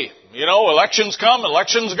 hey, elections come,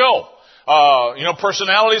 elections go.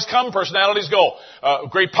 Personalities come, personalities go.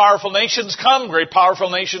 Great powerful nations come, great powerful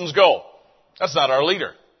nations go. That's not our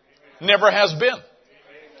leader. Never has been.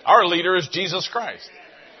 Our leader is Jesus Christ.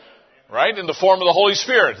 Right? In the form of the Holy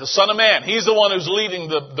Spirit, the Son of Man. He's the one who's leading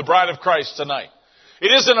the bride of Christ tonight.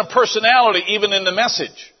 It isn't a personality even in the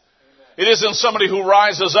message. It isn't somebody who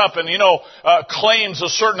rises up and, claims a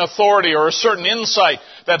certain authority or a certain insight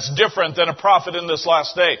that's different than a prophet in this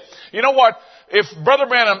last day. You know what? If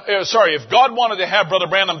God wanted to have Brother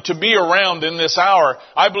Branham to be around in this hour,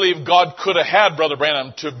 I believe God could have had Brother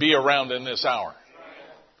Branham to be around in this hour.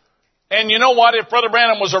 And you know what? If Brother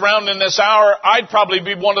Branham was around in this hour, I'd probably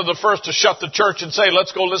be one of the first to shut the church and say,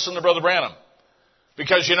 let's go listen to Brother Branham.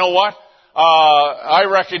 Because you know what? I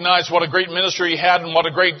recognize what a great ministry he had and what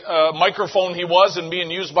a great microphone he was and being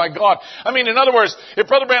used by God. I mean, in other words, if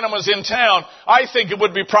Brother Branham was in town, I think it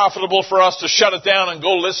would be profitable for us to shut it down and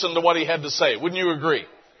go listen to what he had to say. Wouldn't you agree?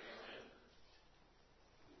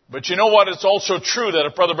 But you know what? It's also true that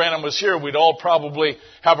if Brother Branham was here, we'd all probably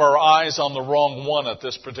have our eyes on the wrong one at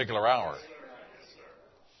this particular hour.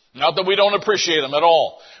 Not that we don't appreciate him at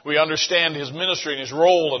all. We understand his ministry and his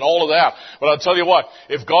role and all of that. But I'll tell you what,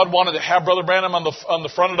 if God wanted to have Brother Branham on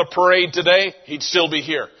the front of the parade today, he'd still be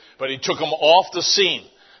here. But he took him off the scene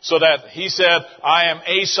so that he said, I am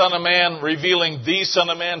a Son of Man, revealing the Son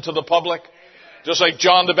of Man to the public. Just like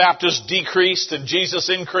John the Baptist decreased and Jesus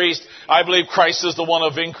increased, I believe Christ is the one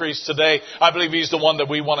of increase today. I believe he's the one that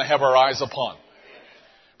we want to have our eyes upon.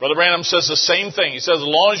 Brother Branham says the same thing. He says, as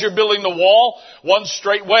long as you're building the wall one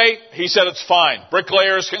straight way, he said it's fine.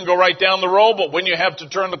 Bricklayers can go right down the road, but when you have to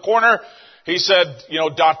turn the corner, he said,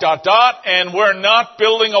 and we're not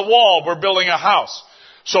building a wall, we're building a house.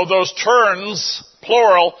 So those turns,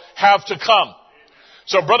 plural, have to come.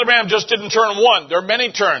 So Brother Branham just didn't turn one. There are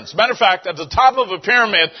many turns. Matter of fact, at the top of a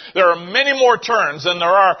pyramid, there are many more turns than there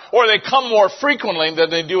are, or they come more frequently than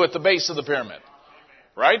they do at the base of the pyramid.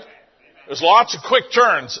 Right? There's lots of quick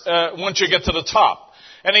turns once you get to the top.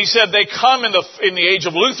 And he said they come in the age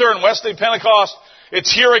of Luther and Wesley Pentecost.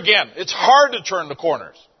 It's here again. It's hard to turn the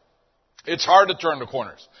corners. It's hard to turn the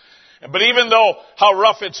corners. But even though how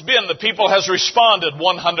rough it's been, the people has responded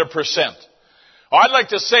 100%. I'd like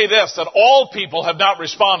to say this, that all people have not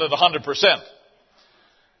responded 100%.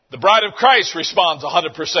 The bride of Christ responds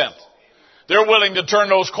 100%. They're willing to turn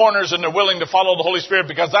those corners and they're willing to follow the Holy Spirit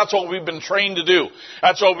because that's what we've been trained to do.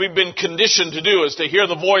 That's what we've been conditioned to do, is to hear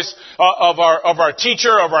the voice of our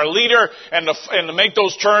teacher, of our leader, and to make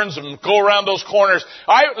those turns and go around those corners.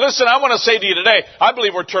 I want to say to you today, I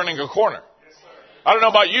believe we're turning a corner. I don't know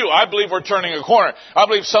about you. I believe we're turning a corner. I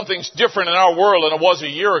believe something's different in our world than it was a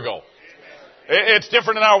year ago. It's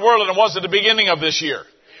different in our world than it was at the beginning of this year.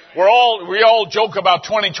 We all joke about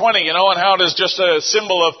 2020, and how it is just a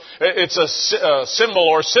symbol symbol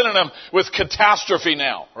or synonym with catastrophe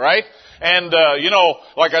now, right? And,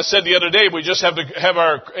 like I said the other day, we just have to have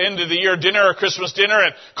our end of the year dinner, our Christmas dinner,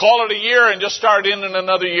 and call it a year and just start in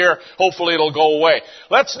another year. Hopefully it'll go away.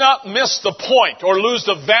 Let's not miss the point or lose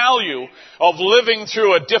the value of living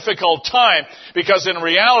through a difficult time, because in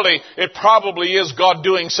reality, it probably is God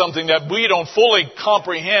doing something that we don't fully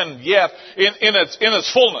comprehend yet in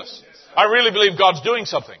its fullness. I really believe God's doing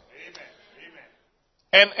something.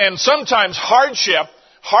 And sometimes hardship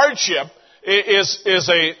is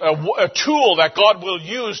a tool that God will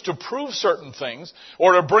use to prove certain things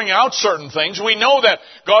or to bring out certain things. We know that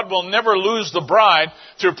God will never lose the bride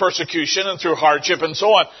through persecution and through hardship and so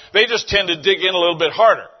on. They just tend to dig in a little bit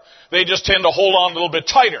harder. They just tend to hold on a little bit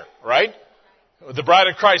tighter, right? The bride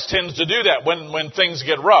of Christ tends to do that when things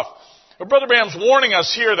get rough. But Brother Branham's warning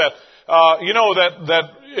us here that, that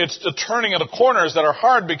it's the turning of the corners that are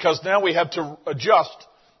hard, because now we have to adjust.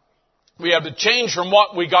 We have to change from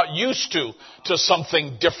what we got used to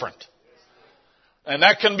something different. And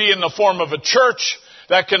that can be in the form of a church.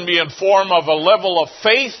 That can be in form of a level of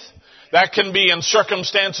faith. That can be in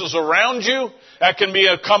circumstances around you. That can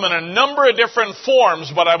come in a number of different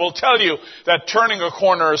forms. But I will tell you that turning a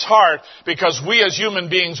corner is hard, because we as human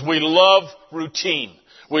beings, we love routine.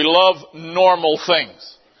 We love normal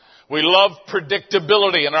things. We love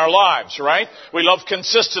predictability in our lives, right? We love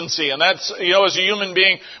consistency, and that's, as a human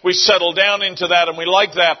being, we settle down into that, and we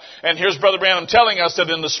like that. And here's Brother Branham telling us that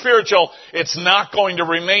in the spiritual, it's not going to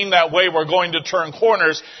remain that way. We're going to turn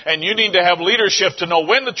corners, and you need to have leadership to know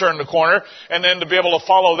when to turn the corner, and then to be able to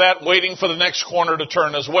follow that, waiting for the next corner to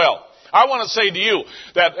turn as well. I want to say to you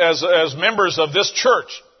that as members of this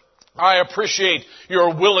church, I appreciate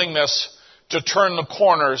your willingness to turn the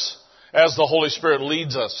corners as the Holy Spirit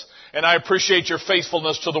leads us. And I appreciate your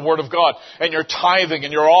faithfulness to the Word of God, and your tithing,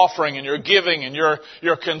 and your offering, and your giving, and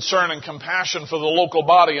your concern and compassion for the local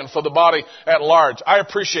body and for the body at large. I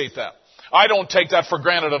appreciate that. I don't take that for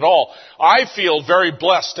granted at all. I feel very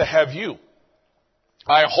blessed to have you.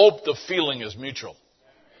 I hope the feeling is mutual.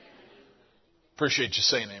 Appreciate you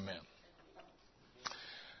saying amen.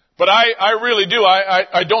 But I really do.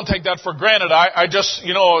 I don't take that for granted. I'm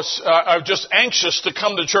just anxious to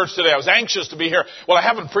come to church today. I was anxious to be here. Well, I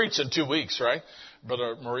haven't preached in 2 weeks, right?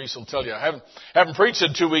 Brother Maurice will tell you I haven't preached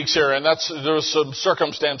in 2 weeks here, and there was some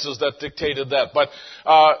circumstances that dictated that. But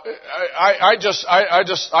I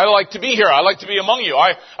like to be here. I like to be among you.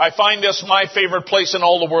 I find this my favorite place in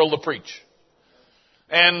all the world to preach.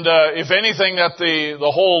 And if anything that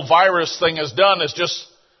the whole virus thing has done is just,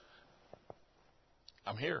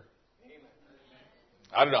 I'm here.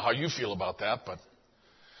 I don't know how you feel about that, but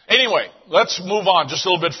anyway, let's move on just a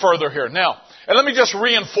little bit further here. Now, and let me just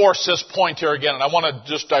reinforce this point here again, and I want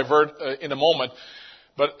to just divert in a moment.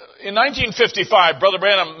 But in 1955, Brother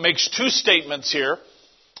Branham makes two statements here,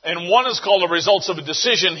 and one is called the results of a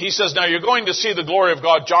decision. He says, now you're going to see the glory of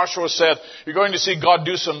God. Joshua said, you're going to see God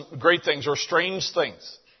do some great things or strange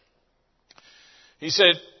things. He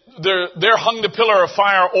said, there hung the pillar of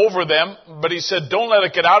fire over them, but he said, don't let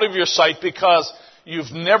it get out of your sight because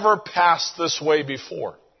you've never passed this way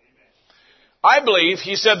before. I believe,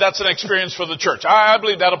 he said, that's an experience for the church. I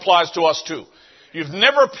believe that applies to us too. You've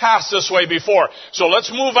never passed this way before. So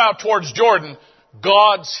let's move out towards Jordan.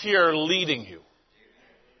 God's here leading you.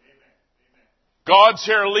 God's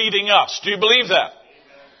here leading us. Do you believe that?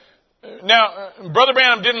 Now, Brother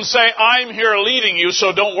Branham didn't say, I'm here leading you,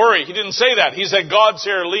 so don't worry. He didn't say that. He said, God's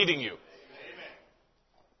here leading you.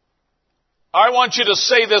 I want you to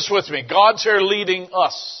say this with me. God's here leading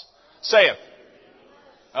us. Say it.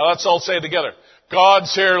 Now let's all say it together.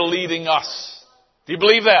 God's here leading us. Do you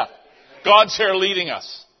believe that? God's here leading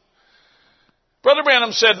us. Brother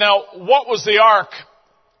Branham said, now, what was the ark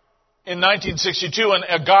in 1962? And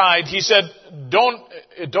a guide, he said,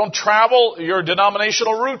 don't travel your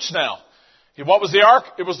denominational routes now. What was the ark?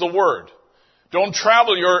 It was the Word. Don't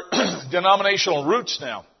travel your denominational routes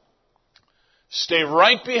now. Stay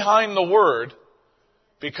right behind the Word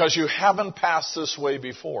because you haven't passed this way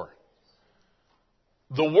before.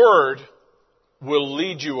 The Word will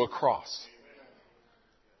lead you across.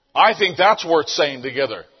 I think that's worth saying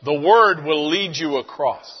together. The Word will lead you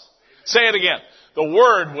across. Say it again. The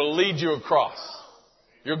Word will lead you across.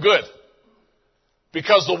 You're good.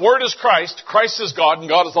 Because the Word is Christ, Christ is God, and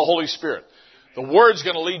God is the Holy Spirit. The Word's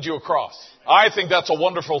going to lead you across. I think that's a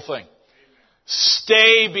wonderful thing.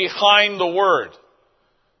 Stay behind the Word.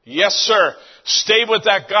 Yes, sir. Stay with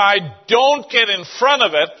that guide. Don't get in front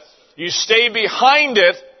of it. You stay behind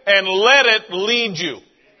it and let it lead you.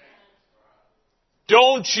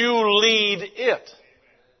 Don't you lead it.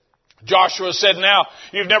 Joshua said, now,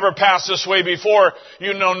 you've never passed this way before.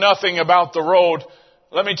 You know nothing about the road.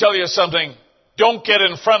 Let me tell you something. Don't get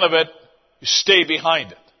in front of it. You stay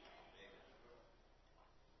behind it.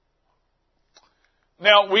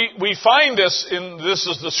 Now, we find this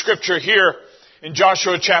is the scripture here in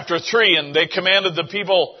Joshua chapter 3, and they commanded the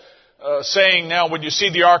people, saying, now, when you see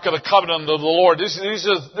the Ark of the Covenant of the Lord, this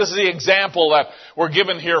is the example that we're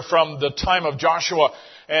given here from the time of Joshua,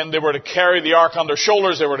 and they were to carry the Ark on their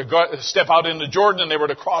shoulders, they were to step out into Jordan, and they were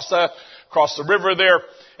to cross the river there,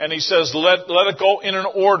 and he says, let it go in an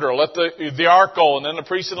order, let the Ark go, and then the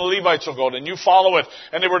priests and the Levites will go, and you follow it,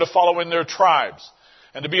 and they were to follow in their tribes.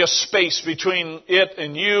 And to be a space between it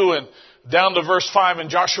and you. And down to verse 5, and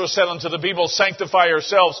Joshua said unto the people, sanctify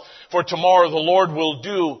yourselves, for tomorrow the Lord will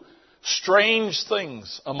do strange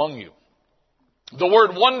things among you. The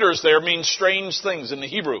word wonders there means strange things in the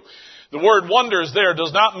Hebrew. The word wonders there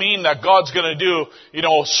does not mean that God's going to do,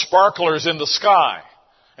 sparklers in the sky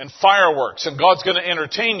and fireworks and God's going to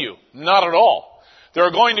entertain you. Not at all. There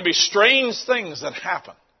are going to be strange things that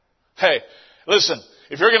happen. Hey, listen.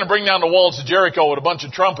 If you're going to bring down the walls of Jericho with a bunch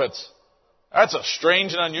of trumpets, that's a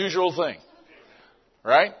strange and unusual thing.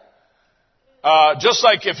 Right? Just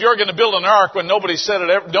like if you're going to build an ark when nobody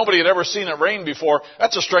had ever seen it rain before,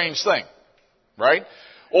 that's a strange thing. Right?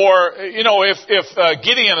 Or, if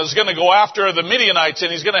Gideon is going to go after the Midianites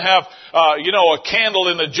and he's going to have, a candle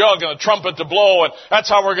in the jug and a trumpet to blow, and that's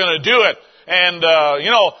how we're going to do it. And,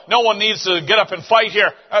 no one needs to get up and fight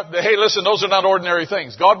here. Hey, listen, those are not ordinary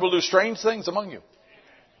things. God will do strange things among you.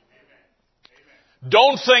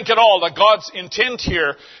 Don't think at all that God's intent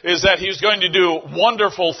here is that He's going to do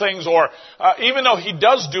wonderful things, or even though He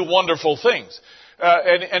does do wonderful things,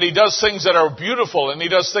 and He does things that are beautiful, and He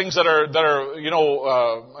does things that are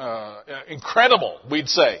incredible, we'd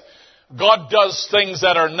say. God does things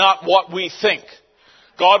that are not what we think.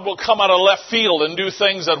 God will come out of left field and do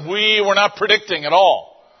things that we were not predicting at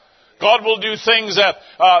all. God will do things that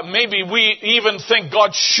maybe we even think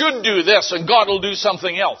God should do this, and God will do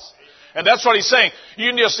something else. And that's what He's saying.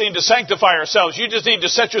 You just need to sanctify yourselves. You just need to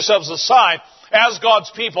set yourselves aside as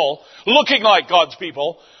God's people, looking like God's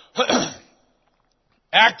people,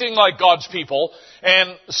 acting like God's people,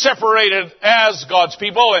 and separated as God's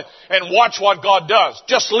people, and watch what God does.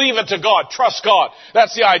 Just leave it to God. Trust God.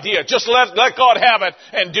 That's the idea. Just let God have it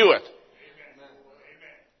and do it.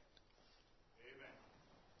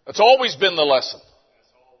 That's always been the lesson.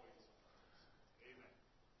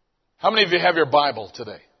 How many of you have your Bible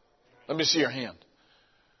today? Let me see your hand.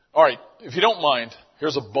 All right, if you don't mind,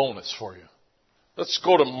 here's a bonus for you. Let's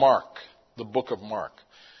go to Mark, the book of Mark.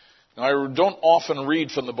 Now, I don't often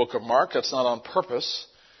read from the book of Mark. That's not on purpose.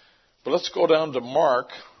 But let's go down to Mark,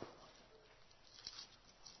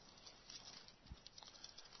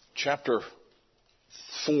 chapter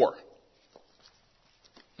 4.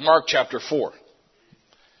 Mark chapter 4.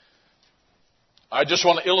 I just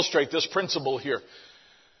want to illustrate this principle here.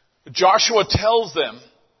 Joshua tells them,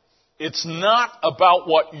 it's not about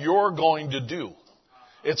what you're going to do.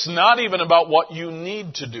 It's not even about what you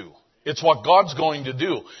need to do. It's what God's going to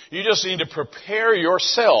do. You just need to prepare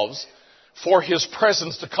yourselves for His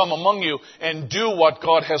presence to come among you and do what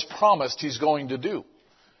God has promised He's going to do.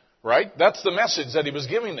 Right? That's the message that He was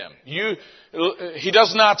giving them. He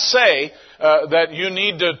does not say that you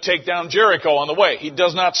need to take down Jericho on the way. He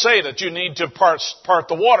does not say that you need to part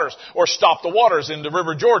the waters or stop the waters in the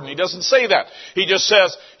River Jordan. He doesn't say that. He just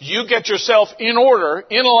says, you get yourself in order,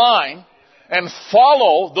 in line, and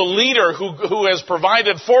follow the leader who has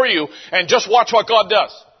provided for you, and just watch what God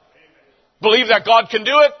does. Believe that God can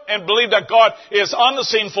do it, and believe that God is on the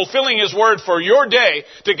scene fulfilling His word for your day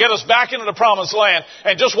to get us back into the promised land,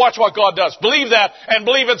 and just watch what God does. Believe that, and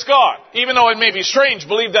believe it's God. Even though it may be strange,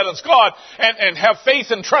 believe that it's God, and have faith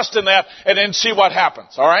and trust in that, and then see what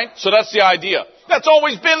happens. Alright? So that's the idea. That's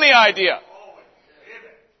always been the idea.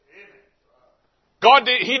 God,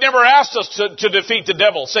 He never asked us to defeat the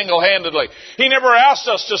devil single-handedly. He never asked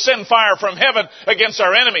us to send fire from heaven against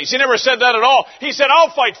our enemies. He never said that at all. He said,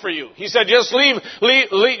 I'll fight for you. He said, just leave,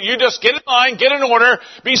 you just get in line, get in order,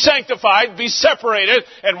 be sanctified, be separated,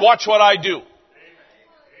 and watch what I do.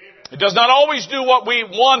 It does not always do what we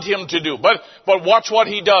want Him to do, but watch what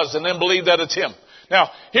He does, and then believe that it's Him.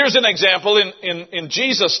 Now, here's an example in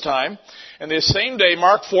Jesus' time. And the same day,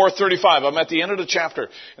 Mark 4:35, I'm at the end of the chapter.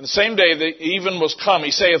 And the same day the even was come, He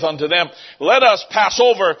saith unto them, let us pass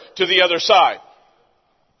over to the other side.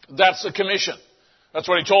 That's the commission. That's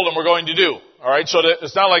what He told them we're going to do. Alright, so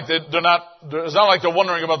it's not like they're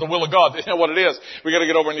wondering about the will of God. They know what it is. We gotta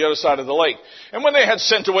get over on the other side of the lake. And when they had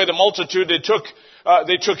sent away the multitude, they took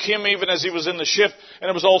Him even as He was in the ship, and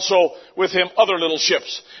it was also with Him other little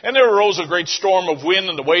ships. And there arose a great storm of wind,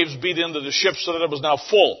 and the waves beat into the ship so that it was now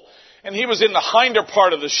full. And He was in the hinder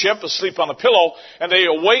part of the ship, asleep on a pillow, and they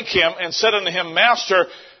awake Him and said unto Him, Master,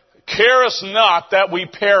 carest not that we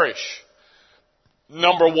perish?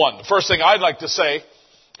 Number one. The first thing I'd like to say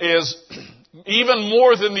is, even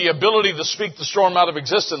more than the ability to speak the storm out of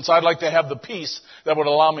existence, I'd like to have the peace that would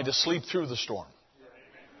allow me to sleep through the storm.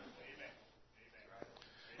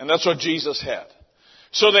 And that's what Jesus had.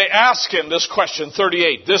 So they ask Him this question,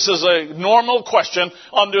 38. This is a normal question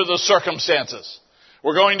under the circumstances.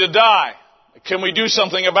 We're going to die. Can we do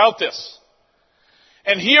something about this?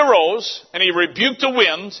 And He arose, and He rebuked the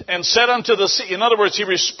wind, and said unto the sea. In other words, He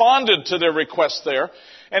responded to their request there.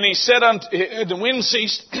 And He said the wind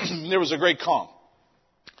ceased, there was a great calm.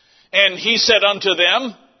 And He said unto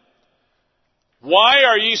them, why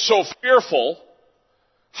are ye so fearful?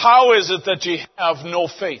 How is it that ye have no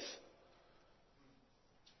faith?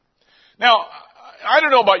 Now, I don't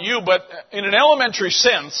know about you, but in an elementary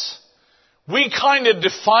sense, we kind of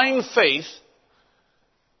define faith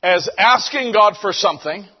as asking God for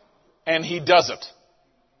something, and He does it.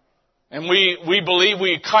 And we believe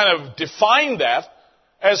we kind of define that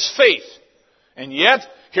as faith. And yet,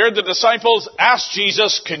 here the disciples ask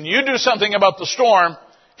Jesus, can you do something about the storm?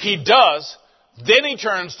 He does, Then he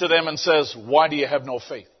turns to them and says, why do you have no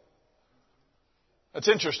faith? That's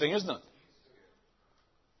interesting, isn't it?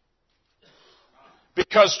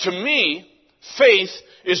 Because to me, faith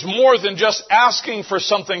is more than just asking for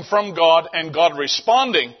something from God and God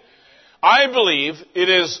responding. I believe it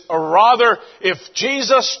is a rather, if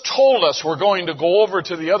Jesus told us we're going to go over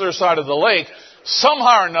to the other side of the lake,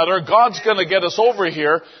 somehow or another, God's going to get us over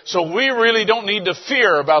here, so we really don't need to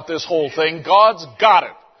fear about this whole thing. God's got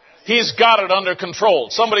it. He's got it under control.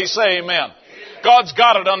 Somebody say amen. God's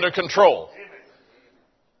got it under control.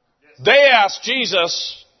 They asked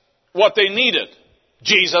Jesus what they needed.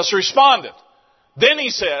 Jesus responded. Then he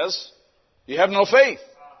says, you have no faith.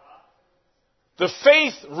 The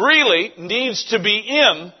faith really needs to be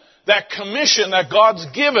in that commission that God's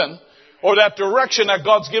given, or that direction that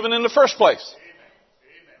God's given in the first place,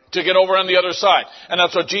 to get over on the other side. And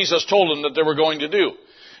that's what Jesus told them that they were going to do.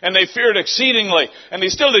 And they feared exceedingly, and they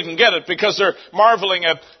still didn't get it because they're marveling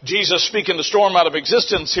at Jesus speaking the storm out of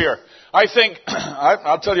existence here. I think,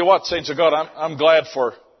 I'll tell you what, saints of God, I'm glad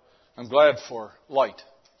for light.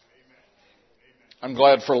 I'm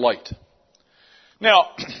glad for light. Now,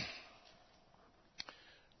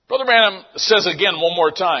 Brother Branham says again one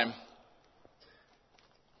more time,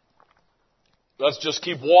 let's just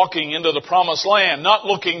keep walking into the promised land, not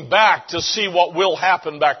looking back to see what will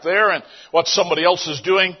happen back there and what somebody else is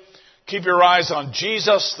doing. Keep your eyes on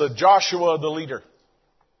Jesus, the Joshua, the leader.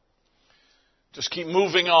 Just keep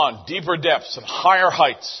moving on, deeper depths and higher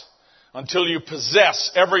heights until you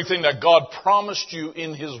possess everything that God promised you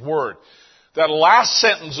in His Word. That last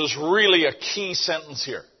sentence is really a key sentence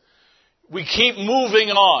here. We keep moving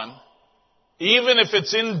on, even if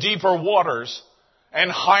it's in deeper waters and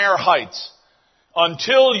higher heights,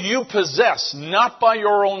 until you possess, not by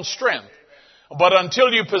your own strength, but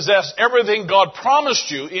until you possess everything God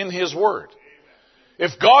promised you in His Word.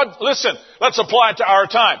 If God, listen, let's apply it to our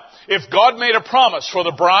time. If God made a promise for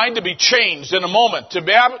the bride to be changed in a moment, to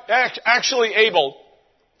be actually able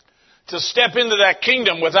to step into that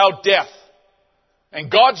kingdom without death, and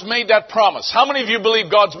God's made that promise. How many of you believe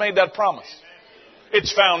God's made that promise?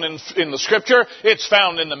 It's found in the Scripture. It's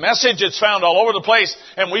found in the message. It's found all over the place.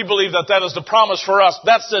 And we believe that that is the promise for us.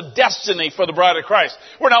 That's the destiny for the bride of Christ.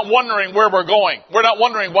 We're not wondering where we're going. We're not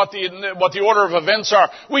wondering what the order of events are.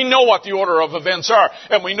 We know what the order of events are.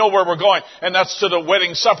 And we know where we're going. And that's to the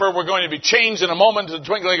wedding supper. We're going to be changed in a moment, to the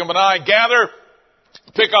twinkling of an eye. Gather.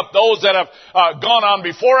 Pick up those that have gone on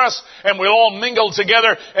before us, and we'll all mingle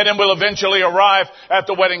together, and then we'll eventually arrive at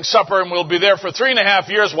the wedding supper, and we'll be there for 3.5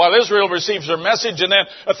 years while Israel receives their message, and then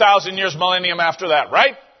 1,000 years, millennium after that,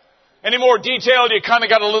 right? Any more detailed, you kind of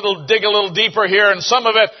got to dig a little deeper here, and some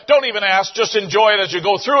of it, don't even ask, just enjoy it as you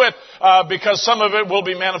go through it, because some of it will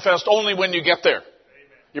be manifest only when you get there.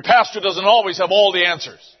 Your pastor doesn't always have all the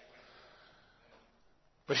answers.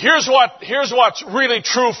 But here's what's really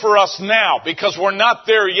true for us now, because we're not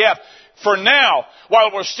there yet. For now,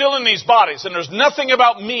 while we're still in these bodies, and there's nothing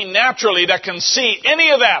about me naturally that can see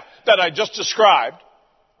any of that I just described,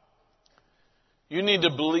 you need to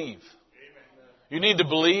believe. You need to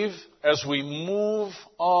believe as we move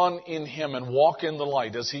on in Him and walk in the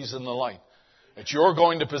light as He's in the light, that you're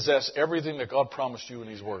going to possess everything that God promised you in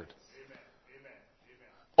His Word.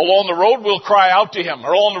 Along the road, we'll cry out to Him.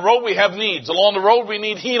 Along the road, we have needs. Along the road, we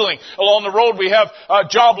need healing. Along the road, we have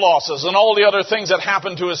job losses and all the other things that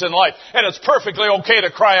happen to us in life. And it's perfectly okay to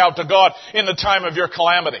cry out to God in the time of your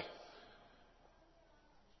calamity.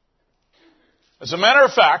 As a matter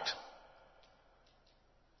of fact,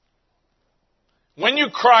 when you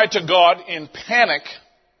cry to God in panic,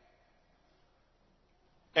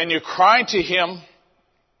 and you cry to Him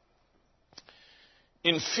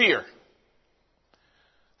in fear,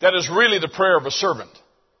 that is really the prayer of a servant.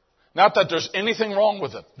 Not that there's anything wrong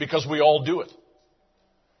with it, because we all do it.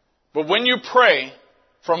 But when you pray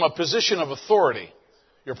from a position of authority,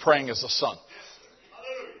 you're praying as a son.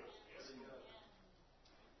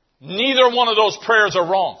 Neither one of those prayers are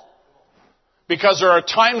wrong. Because there are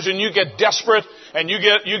times when you get desperate and you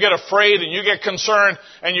get afraid and you get concerned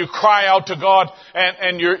and you cry out to God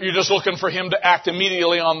and you're just looking for Him to act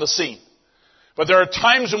immediately on the scene. But there are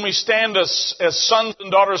times when we stand as sons and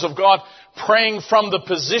daughters of God praying from the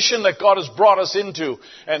position that God has brought us into.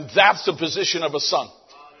 And that's the position of a son.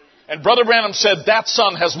 And Brother Branham said that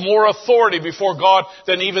son has more authority before God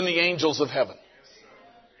than even the angels of heaven.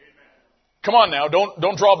 Come on now,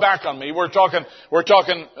 don't draw back on me. We're not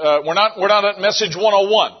at Message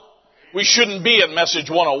 101. We shouldn't be at Message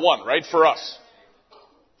 101, right, for us.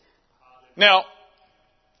 Now,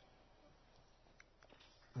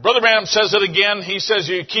 Brother Branham says it again. He says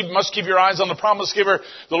you must keep your eyes on the promise giver,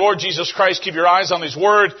 the Lord Jesus Christ. Keep your eyes on His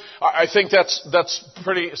Word. I think that's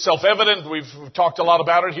pretty self-evident. We've talked a lot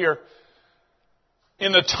about it here.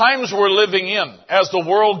 In the times we're living in, as the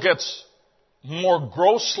world gets more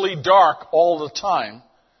grossly dark all the time,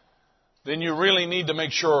 then you really need to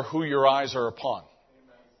make sure who your eyes are upon.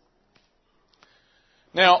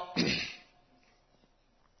 Now,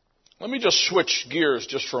 let me just switch gears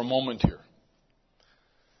just for a moment here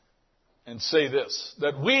and say this,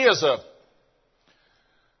 that we as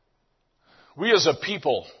a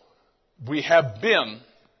people, we have been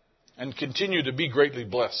and continue to be greatly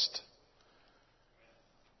blessed.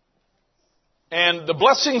 And the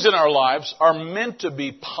blessings in our lives are meant to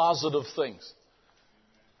be positive things.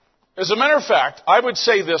 As a matter of fact, I would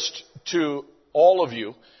say this to all of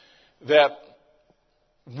you, that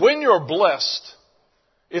when you're blessed,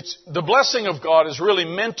 the blessing of God is really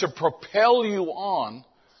meant to propel you on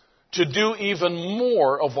to do even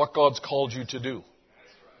more of what God's called you to do.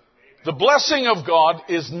 The blessing of God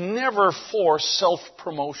is never for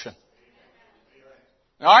self-promotion.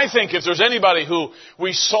 Now, I think if there's anybody who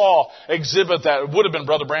we saw exhibit that, it would have been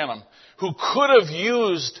Brother Branham, who could have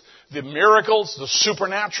used the miracles, the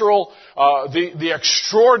supernatural, the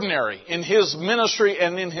extraordinary in his ministry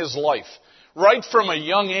and in his life. Right from a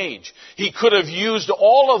young age, he could have used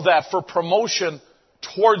all of that for promotion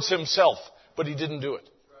towards himself, but he didn't do it.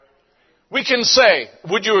 We can say,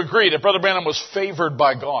 would you agree that Brother Branham was favored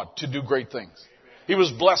by God to do great things? He was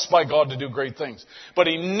blessed by God to do great things. But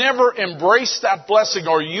he never embraced that blessing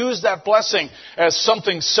or used that blessing as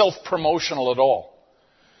something self-promotional at all.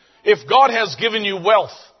 If God has given you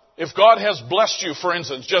wealth, if God has blessed you, for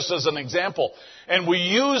instance, just as an example, and we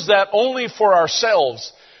use that only for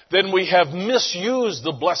ourselves, then we have misused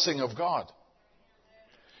the blessing of God.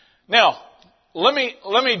 Now, let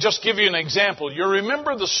me just give you an example. You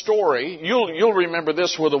remember the story, you'll remember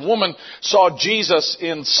this, where the woman saw Jesus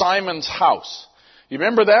in Simon's house. You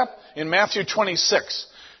remember that? In Matthew 26.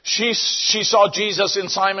 She saw Jesus in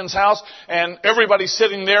Simon's house, and everybody's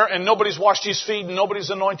sitting there, and nobody's washed his feet, and nobody's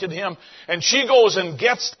anointed him. And she goes and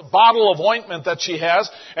gets the bottle of ointment that she has,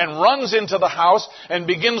 and runs into the house, and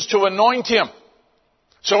begins to anoint him.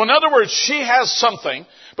 So in other words, she has something,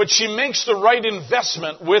 but she makes the right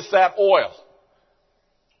investment with that oil.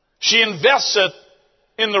 She invests it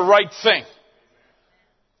in the right thing.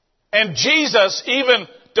 And Jesus even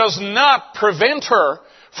does not prevent her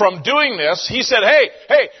from doing this. He said,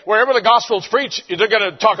 hey, wherever the gospel's preached, they're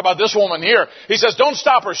going to talk about this woman here. He says, don't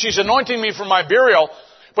stop her. She's anointing me for my burial.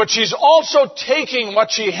 But she's also taking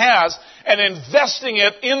what she has and investing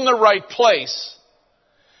it in the right place.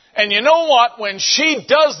 And you know what? When she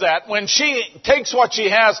does that, when she takes what she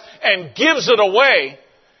has and gives it away,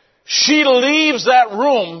 she leaves that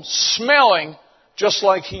room smelling just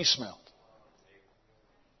like he smelled.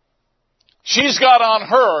 She's got on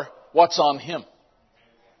her what's on him.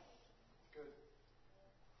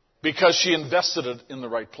 Because she invested it in the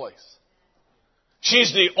right place.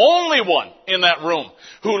 She's the only one in that room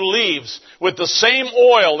who leaves with the same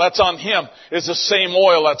oil that's on him is the same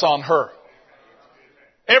oil that's on her.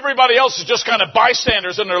 Everybody else is just kind of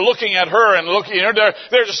bystanders, and they're looking at her and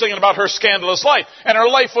they're just thinking about her scandalous life. And her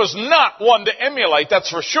life was not one to emulate, that's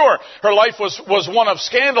for sure. Her life was one of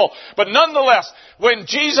scandal. But nonetheless, when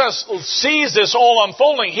Jesus sees this all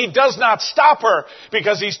unfolding, he does not stop her,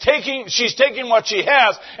 because she's taking what she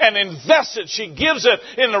has and invests it. She gives it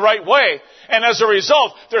in the right way. And as a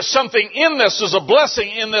result, there's something in this, there's a blessing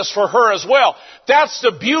in this for her as well. That's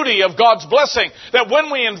the beauty of God's blessing. That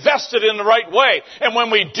when we invest it in the right way, and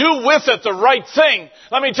when we do with it the right thing,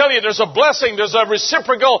 let me tell you, there's a blessing, there's a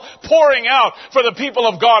reciprocal pouring out for the people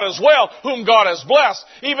of God as well, whom God has blessed.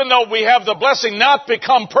 Even though we have the blessing not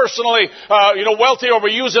become personally, wealthy, or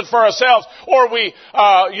we use it for ourselves, or we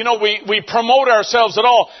promote ourselves at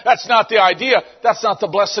all. That's not the idea. That's not the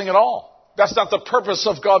blessing at all. That's not the purpose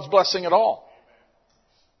of God's blessing at all.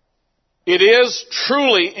 It is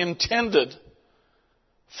truly intended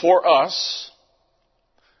for us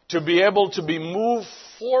to be able to be moved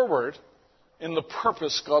forward in the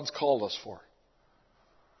purpose God's called us for.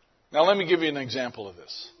 Now let me give you an example of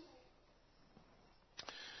this.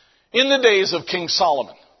 In the days of King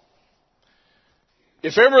Solomon,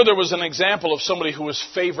 if ever there was an example of somebody who was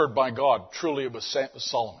favored by God, truly it was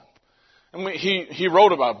Solomon. And he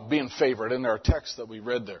wrote about being favored in our text that we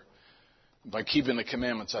read there, by keeping the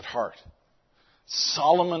commandments at heart.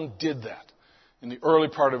 Solomon did that in the early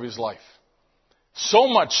part of his life. So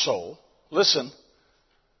much so, listen,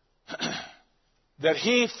 that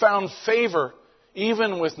he found favor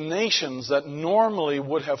even with nations that normally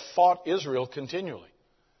would have fought Israel continually.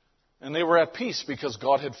 And they were at peace because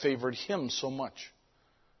God had favored him so much.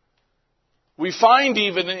 We find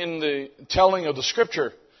even in the telling of the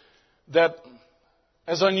Scripture that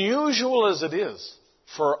as unusual as it is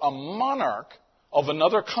for a monarch of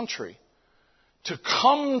another country to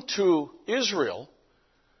come to Israel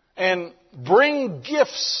and bring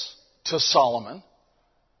gifts to Solomon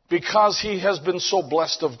because he has been so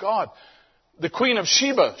blessed of God. The Queen of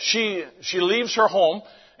Sheba, she leaves her home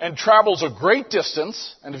and travels a great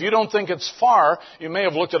distance. And if you don't think it's far, you may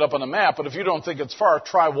have looked it up on a map, but if you don't think it's far,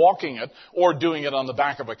 try walking it or doing it on the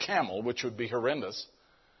back of a camel, which would be horrendous.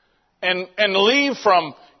 And leave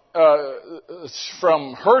from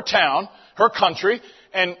her town, her country,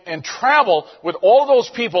 and travel with all of those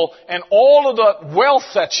people and all of the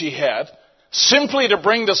wealth that she had, simply to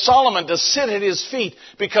bring to Solomon to sit at his feet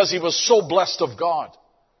because he was so blessed of God.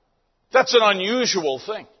 That's an unusual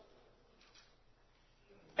thing.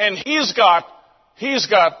 And he's got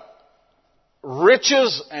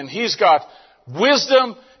riches, and he's got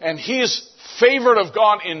wisdom, and he's favored of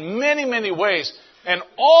God in many, many ways. And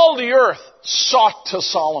all the earth sought to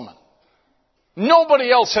Solomon.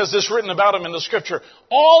 Nobody else has this written about him in the Scripture.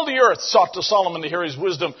 All the earth sought to Solomon to hear his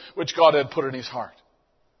wisdom, which God had put in his heart.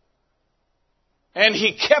 And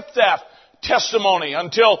he kept that testimony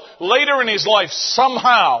until later in his life,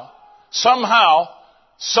 somehow,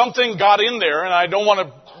 something got in there, and I don't want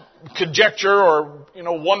to conjecture or,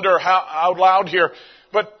 wonder how out loud here,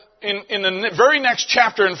 but in the very next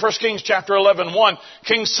chapter, in 1 Kings chapter 11:1,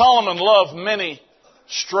 King Solomon loved many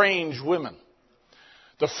strange women.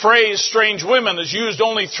 The phrase strange women is used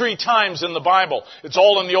only 3 times in the Bible. It's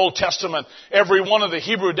all in the Old Testament. Every one of the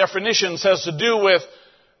Hebrew definitions has to do with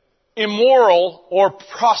immoral or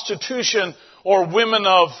prostitution or women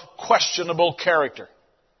of questionable character.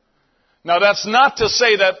 Now, that's not to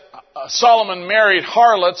say that Solomon married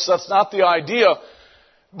harlots. That's not the idea.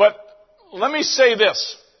 But let me say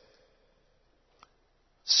this.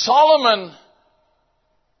 Solomon,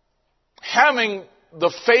 having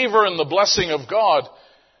the favor and the blessing of God,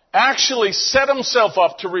 actually set himself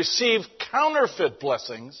up to receive counterfeit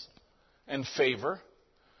blessings and favor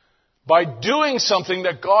by doing something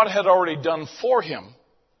that God had already done for him,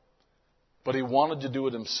 but he wanted to do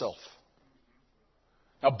it himself.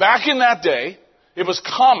 Now, back in that day, it was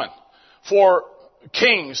common for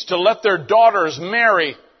kings to let their daughters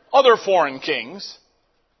marry other foreign kings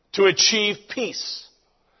to achieve peace.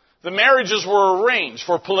 The marriages were arranged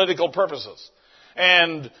for political purposes.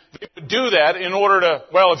 And they would do that in order to,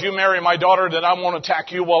 if you marry my daughter, then I won't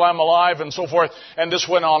attack you while I'm alive, and so forth. And this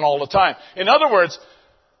went on all the time. In other words,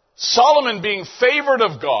 Solomon being favored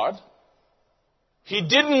of God, he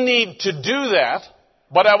didn't need to do that.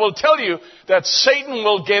 But I will tell you that Satan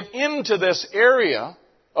will get into this area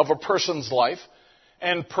of a person's life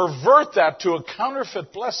and pervert that to a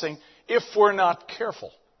counterfeit blessing if we're not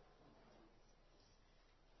careful.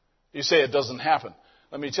 You say it doesn't happen.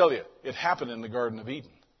 Let me tell you, it happened in the Garden of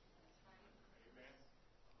Eden.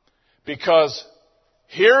 Because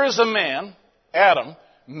here is a man, Adam,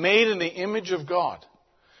 made in the image of God.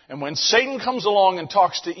 And when Satan comes along and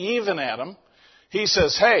talks to Eve and Adam, he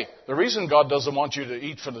says, hey, the reason God doesn't want you to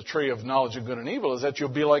eat from the tree of knowledge of good and evil is that you'll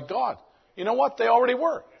be like God. You know what? They already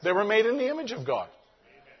were. They were made in the image of God.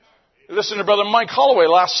 Listen to Brother Mike Holloway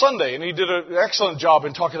last Sunday, and he did an excellent job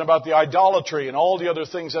in talking about the idolatry and all the other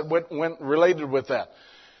things that went related with that.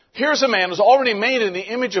 Here's a man who's already made in the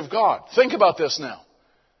image of God. Think about this now.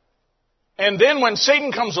 And then when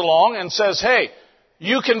Satan comes along and says, hey,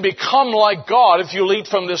 you can become like God if you'll eat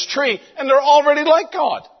from this tree, and they're already like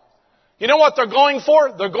God. You know what they're going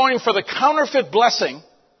for? They're going for the counterfeit blessing.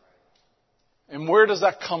 And where does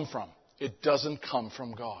that come from? It doesn't come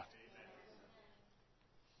from God.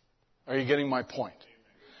 Are you getting my point?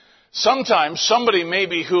 Sometimes somebody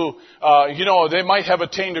maybe who, they might have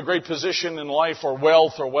attained a great position in life or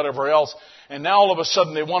wealth or whatever else, and now all of a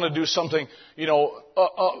sudden they want to do something,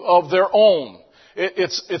 of their own.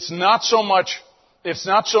 It's not so much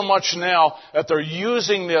now that they're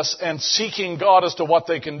using this and seeking God as to what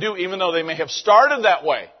they can do, even though they may have started that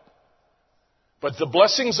way. But the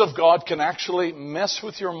blessings of God can actually mess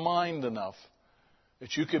with your mind enough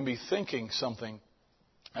that you can be thinking something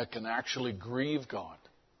that can actually grieve God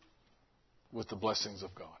with the blessings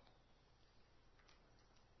of God.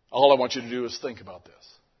 All I want you to do is think about this.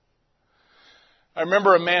 I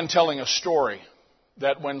remember a man telling a story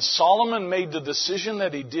that when Solomon made the decision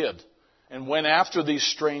that he did and went after these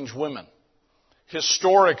strange women,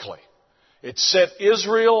 historically, it set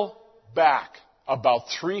Israel back about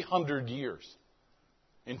 300 years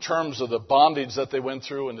in terms of the bondage that they went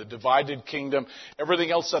through and the divided kingdom,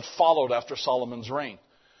 everything else that followed after Solomon's reign.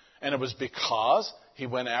 And it was because he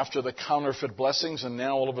went after the counterfeit blessings, and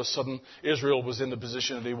now all of a sudden Israel was in the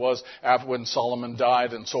position that he was after when Solomon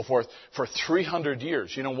died and so forth for 300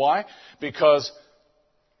 years. You know why? Because,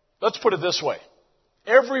 let's put it this way.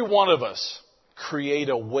 Every one of us create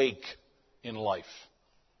a wake in life.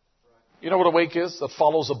 You know what a wake is? That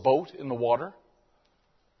follows a boat in the water.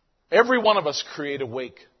 Every one of us create a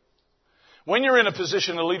wake. When you're in a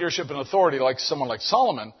position of leadership and authority like someone like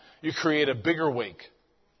Solomon, you create a bigger wake.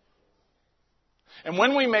 And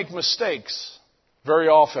when we make mistakes, very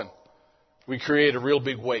often, we create a real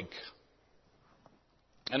big wake.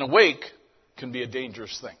 And a wake can be a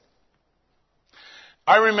dangerous thing.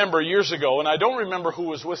 I remember years ago, and I don't remember who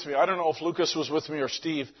was with me. I don't know if Lucas was with me or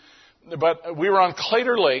Steve, but we were on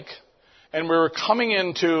Clater Lake, and we were coming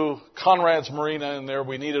into Conrad's Marina, and there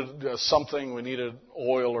we needed something. We needed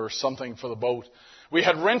oil or something for the boat. We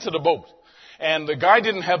had rented a boat, and the guy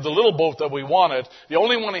didn't have the little boat that we wanted. The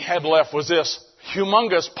only one he had left was this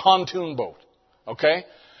humongous pontoon boat. Okay?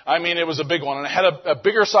 I mean, it was a big one, and it had a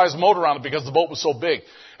bigger size motor on it because the boat was so big.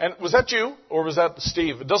 And was that you, or was that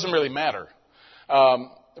Steve? It doesn't really matter.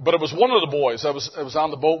 But it was one of the boys I was on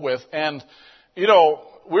the boat with, and, you know,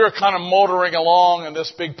 we were kind of motoring along in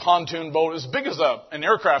this big pontoon boat, as big as an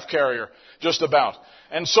aircraft carrier, just about.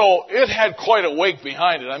 And so it had quite a wake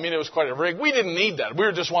behind it. I mean, it was quite a rig. We didn't need that. We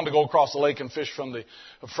were just wanting to go across the lake and fish from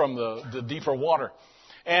the deeper water.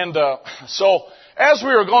 And so as we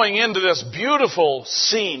were going into this beautiful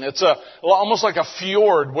scene, it's almost like a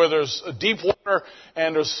fjord where there's deep water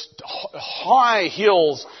and there's high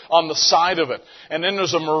hills on the side of it. And then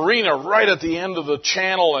there's a marina right at the end of the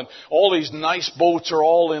channel, and all these nice boats are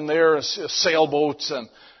all in there, sailboats, and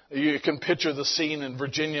you can picture the scene in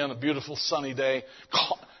Virginia on a beautiful sunny day.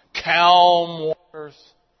 Calm waters.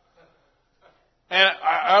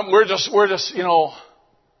 And we're just, you know,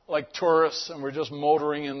 like tourists, and we're just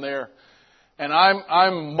motoring in there. And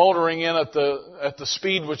I'm motoring in at the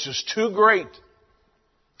speed which is too great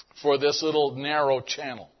for this little narrow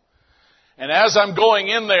channel. And as I'm going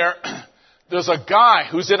in there, there's a guy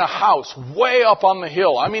who's in a house way up on the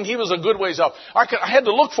hill. I mean, he was a good ways up. I had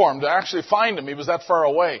to look for him to actually find him. He was that far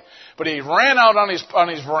away. But he ran out on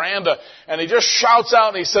his veranda, and he just shouts out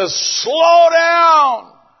and he says, "Slow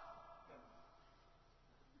down!"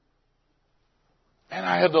 And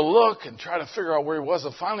I had to look and try to figure out where he was.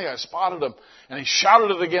 And finally I spotted him. And he shouted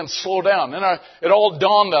it again, "Slow down." Then it all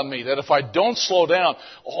dawned on me that if I don't slow down,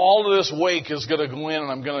 all of this wake is going to go in, and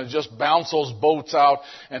I'm going to just bounce those boats out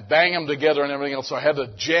and bang them together and everything else. So I had to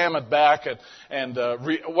jam it back. And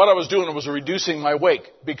what I was doing was reducing my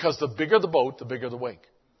wake. Because the bigger the boat, the bigger the wake.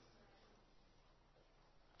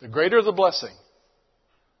 The greater the blessing,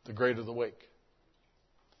 the greater the wake.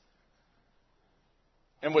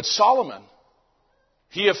 And with Solomon,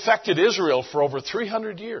 he affected Israel for over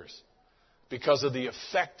 300 years because of the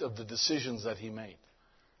effect of the decisions that he made.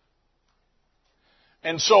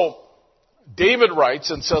 And so, David writes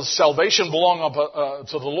and says, "Salvation belongs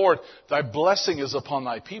to the Lord. Thy blessing is upon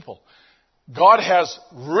thy people." God has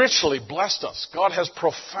richly blessed us. God has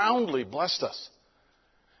profoundly blessed us.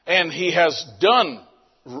 And he has done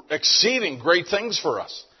exceeding great things for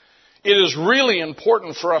us. It is really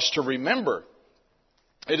important for us to remember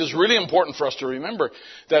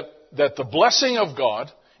that the blessing of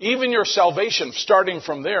God, even your salvation, starting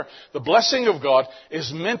from there, the blessing of God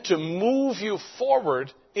is meant to move you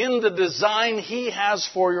forward in the design he has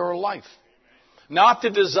for your life. Not the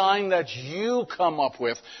design that you come up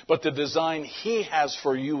with, but the design he has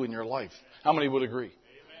for you in your life. How many would agree?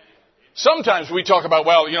 Sometimes we talk about,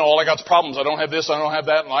 well, you know, all I got is problems. I don't have this, I don't have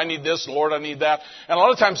that, and I need this, Lord, I need that. And a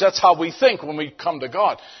lot of times that's how we think when we come to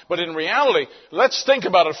God. But in reality, let's think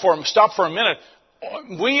about it stop for a minute.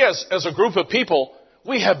 We as a group of people,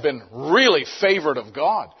 we have been really favored of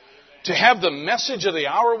God. To have the message of the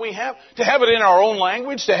hour we have, to have it in our own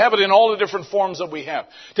language, to have it in all the different forms that we have.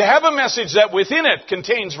 To have a message that within it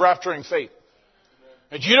contains rapturing faith.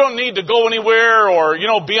 That you don't need to go anywhere or, you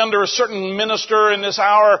know, be under a certain minister in this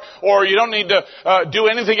hour, or you don't need to do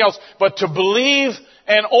anything else, but to believe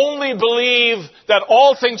and only believe that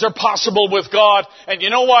all things are possible with God. And you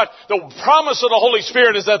know what? The promise of the Holy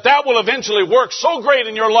Spirit is that will eventually work so great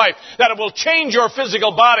in your life that it will change your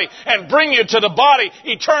physical body and bring you to the body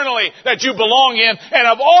eternally that you belong in and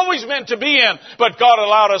have always meant to be in. But God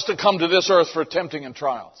allowed us to come to this earth for tempting and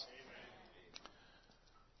trials.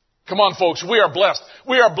 Come on, folks, we are blessed.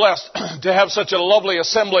 We are blessed to have such a lovely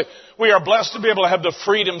assembly. We are blessed to be able to have the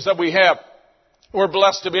freedoms that we have. We're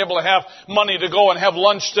blessed to be able to have money to go and have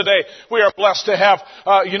lunch today. We are blessed to have,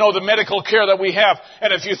 the medical care that we have.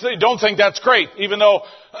 And if you don't think that's great, even though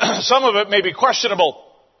some of it may be questionable,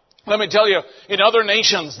 Let me tell you, in other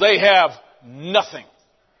nations, they have nothing.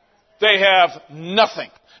 They have nothing.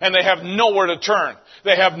 And they have nowhere to turn.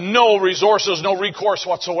 They have no resources, no recourse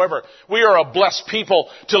whatsoever. We are a blessed people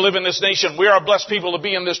to live in this nation. We are a blessed people to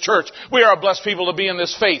be in this church. We are a blessed people to be in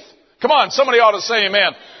this faith. Come on, somebody ought to say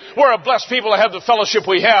amen. We're a blessed people to have the fellowship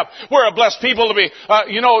we have. We're a blessed people to be,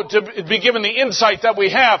 to be given the insight that we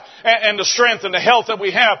have and the strength and the health that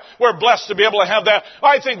we have. We're blessed to be able to have that.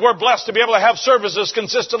 I think we're blessed to be able to have services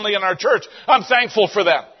consistently in our church. I'm thankful for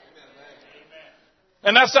that.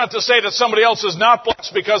 And that's not to say that somebody else is not blessed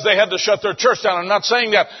because they had to shut their church down. I'm not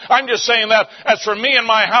saying that. I'm just saying that as for me and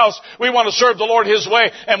my house, we want to serve the Lord His way.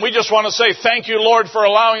 And we just want to say thank you, Lord, for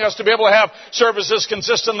allowing us to be able to have services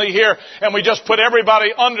consistently here. And we just put everybody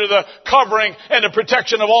under the covering and the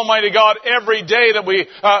protection of Almighty God every day that we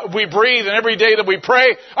breathe and every day that we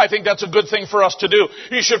pray. I think that's a good thing for us to do.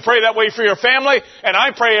 You should pray that way for your family. And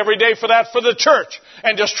I pray every day for that for the church.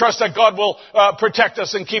 And just trust that God will protect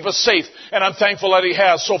us and keep us safe. And I'm thankful that He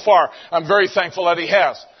has so far. I'm very thankful that He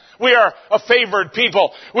has. We are a favored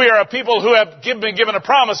people. We are a people who have been given a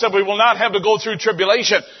promise that we will not have to go through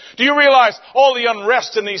tribulation. Do you realize all the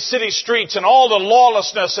unrest in these city streets and all the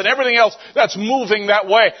lawlessness and everything else that's moving that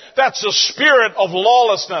way? That's the spirit of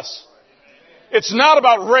lawlessness. It's not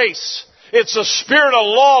about race. It's the spirit of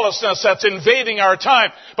lawlessness that's invading our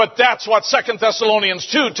time. But that's what 2 Thessalonians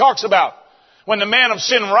 2 talks about. When the man of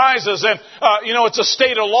sin rises and, it's a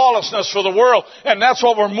state of lawlessness for the world. And that's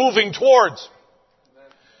what we're moving towards.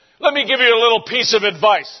 Let me give you a little piece of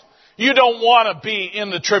advice. You don't want to be in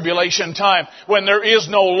the tribulation time when there is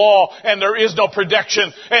no law and there is no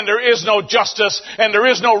protection and there is no justice and there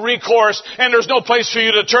is no recourse and there's no place for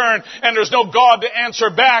you to turn and there's no God to answer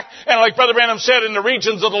back. And like Brother Branham said in the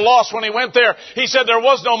regions of the lost when he went there, he said there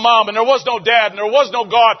was no mom and there was no dad and there was no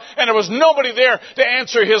God and there was nobody there to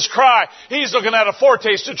answer his cry. He's looking at a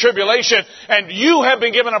foretaste of tribulation, and you have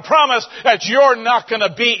been given a promise that you're not going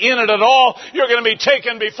to be in it at all. You're going to be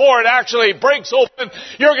taken before it actually breaks open.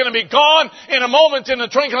 You're going to be gone in a moment, in the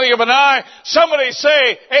twinkling of an eye. Somebody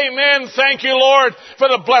say, amen, thank you, Lord, for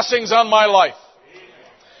the blessings on my life.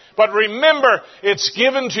 But remember, it's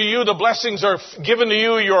given to you, the blessings are given to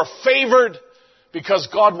you, you're favored because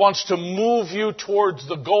God wants to move you towards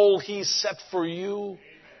the goal He set for you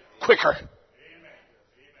quicker.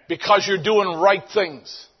 Because you're doing right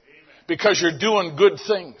things. Because you're doing good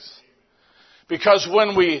things. Because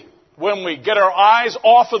when we get our eyes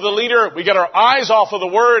off of the leader, we get our eyes off of the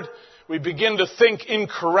Word, we begin to think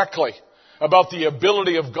incorrectly about the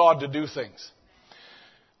ability of God to do things.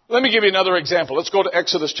 Let me give you another example. Let's go to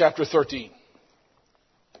Exodus chapter 13.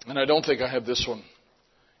 And I don't think I have this one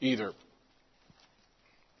either.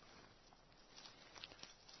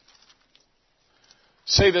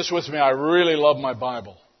 Say this with me. I really love my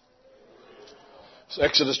Bible. It's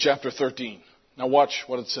Exodus chapter 13. Now watch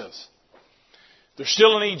what it says. They're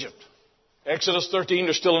still in Egypt. Exodus 13,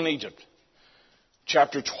 they're still in Egypt.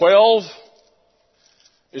 Chapter 12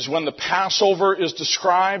 is when the Passover is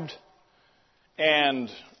described, and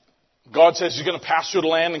God says He's going to pass through the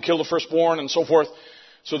land and kill the firstborn and so forth.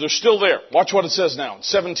 So they're still there. Watch what it says now.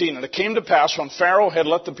 17, and it came to pass when Pharaoh had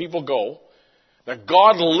let the people go, that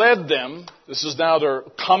God led them, this is now they're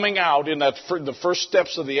coming out in the first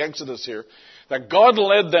steps of the Exodus here, that God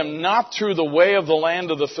led them not through the way of the land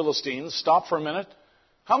of the Philistines. Stop for a minute.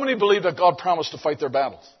 How many believe that God promised to fight their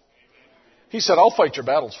battles? He said, I'll fight your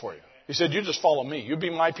battles for you. He said, you just follow me. You be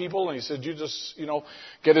my people. And He said, you just,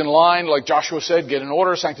 get in line, like Joshua said, get in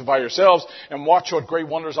order, sanctify yourselves, and watch what great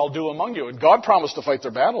wonders I'll do among you. And God promised to fight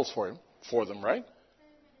their battles for them, right?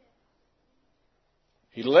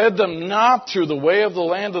 He led them not through the way of the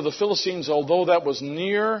land of the Philistines, although that was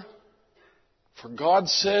near. For God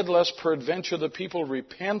said, lest peradventure the people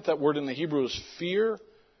repent. That word in the Hebrew is fear.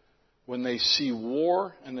 When they see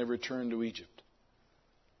war and they return to Egypt.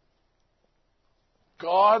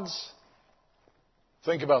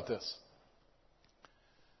 Think about this.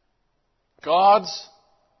 God's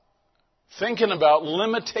thinking about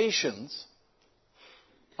limitations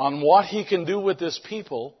on what He can do with this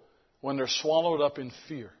people when they're swallowed up in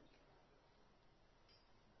fear.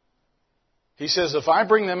 He says, if I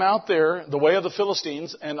bring them out there, the way of the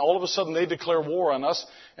Philistines, and all of a sudden they declare war on us,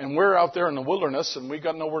 and we're out there in the wilderness, and we've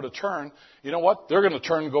got nowhere to turn, you know what? They're going to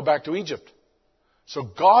turn and go back to Egypt. So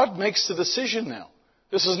God makes the decision now.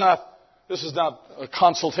 This is not a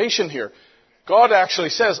consultation here. God actually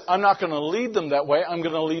says, I'm not going to lead them that way. I'm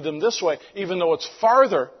going to lead them this way, even though it's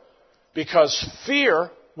farther, because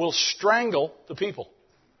fear will strangle the people.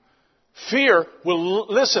 Fear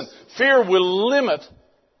will limit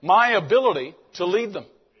my ability to lead them.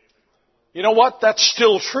 You know what? That's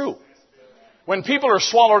still true. When people are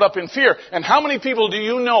swallowed up in fear, and how many people do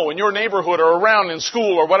you know in your neighborhood or around in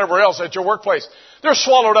school or whatever else at your workplace? They're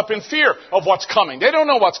swallowed up in fear of what's coming. They don't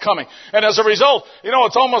know what's coming. And as a result,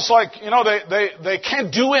 it's almost like, they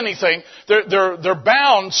can't do anything. They're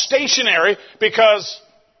bound, stationary, because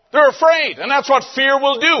they're afraid. And that's what fear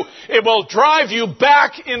will do. It will drive you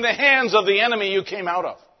back in the hands of the enemy you came out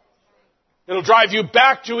of. It'll drive you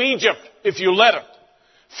back to Egypt if you let it.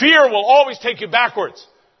 Fear will always take you backwards.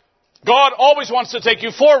 God always wants to take you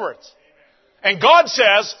forwards. And God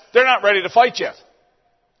says they're not ready to fight yet.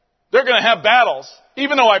 They're going to have battles,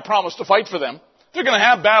 even though I promised to fight for them. They're going to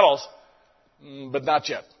have battles, but not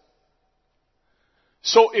yet.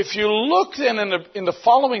 So if you look then in the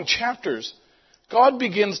following chapters, God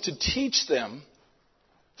begins to teach them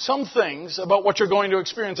some things about what you're going to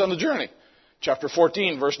experience on the journey. Chapter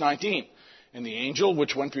 14, verse 19. And the angel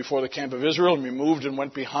which went before the camp of Israel and removed and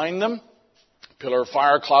went behind them, pillar of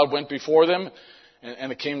fire, cloud went before them,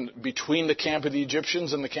 and it came between the camp of the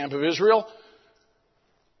Egyptians and the camp of Israel.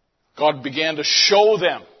 God began to show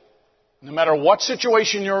them, no matter what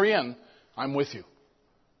situation you're in, I'm with you.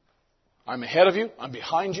 I'm ahead of you. I'm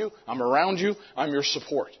behind you. I'm around you. I'm your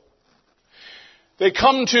support. They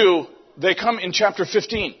come in chapter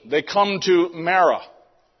 15. They come to Marah.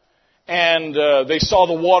 And they saw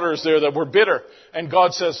the waters there that were bitter. And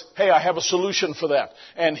God says, hey, I have a solution for that.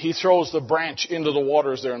 And He throws the branch into the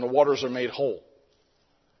waters there, and the waters are made whole.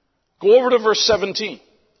 Go over to verse 17.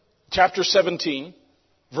 Chapter 17,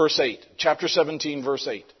 verse 8. Chapter 17, verse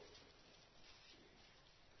 8.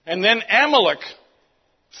 And then Amalek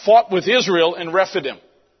fought with Israel in Rephidim.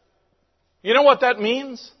 You know what that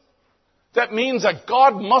means? That means that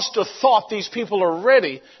God must have thought these people are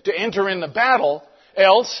ready to enter in the battle.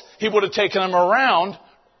 Else, He would have taken them around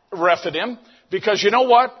Rephidim, because you know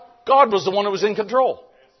what? God was the one who was in control.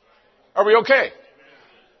 Are we okay?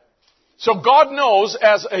 So God knows,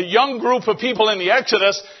 as a young group of people in the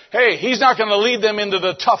Exodus, hey, He's not going to lead them into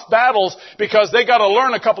the tough battles, because they got to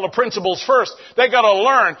learn a couple of principles first. They got to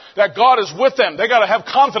learn that God is with them. They got to have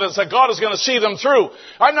confidence that God is going to see them through.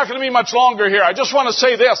 I'm not going to be much longer here. I just want to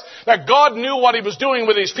say this, that God knew what He was doing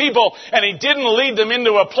with His people, and He didn't lead them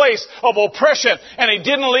into a place of oppression, and He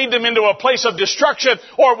didn't lead them into a place of destruction,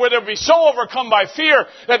 or where they'd be so overcome by fear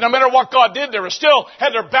that no matter what God did, they were still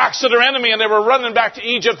had their backs to their enemy, and they were running back to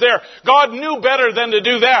Egypt there. God knew better than to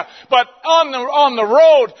do that. But on the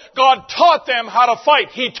road, God taught them how to fight.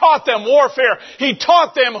 He taught them warfare. He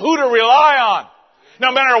taught them who to rely on,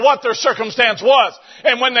 no matter what their circumstance was.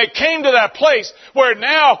 And when they came to that place where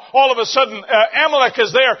now, all of a sudden, Amalek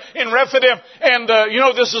is there in Rephidim, and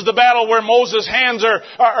this is the battle where Moses' hands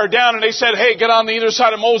are down, and they said, hey, get on the either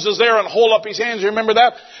side of Moses there and hold up his hands. You remember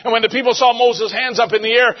that? And when the people saw Moses' hands up in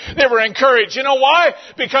the air, they were encouraged. You know why?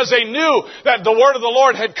 Because they knew that the word of the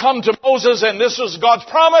Lord had come to Moses, and this was God's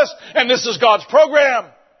promise, and this is God's program.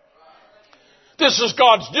 This is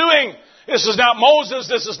God's doing. This is not Moses.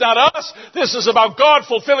 This is not us. This is about God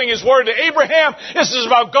fulfilling His word to Abraham. This is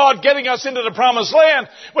about God getting us into the promised land.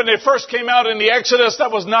 When they first came out in the Exodus,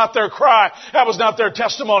 that was not their cry. That was not their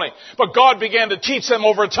testimony. But God began to teach them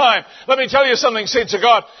over time. Let me tell you something, saints of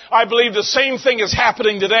God. I believe the same thing is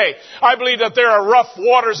happening today. I believe that there are rough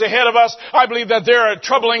waters ahead of us. I believe that there are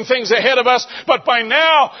troubling things ahead of us. But by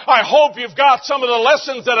now, I hope you've got some of the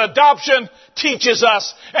lessons that adoption teaches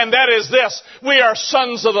us, and that is this: we are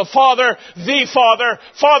sons of the Father,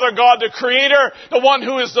 Father God, the Creator, the one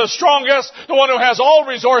who is the strongest, the one who has all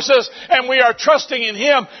resources, and we are trusting in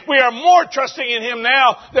Him. We are more trusting in Him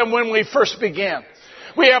now than when we first began.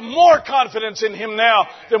 We have more confidence in Him now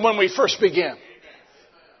than when we first began.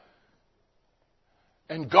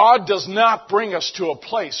 And God does not bring us to a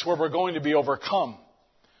place where we're going to be overcome.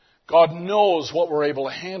 God knows what we're able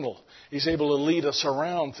to handle. He's able to lead us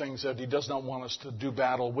around things that He does not want us to do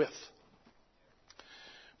battle with.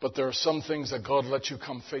 But there are some things that God lets you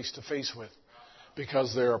come face to face with,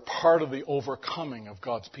 because they are part of the overcoming of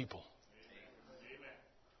God's people.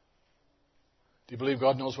 Do you believe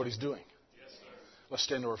God knows what He's doing? Yes, sir. Let's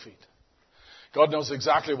stand to our feet. God knows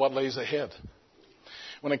exactly what lays ahead.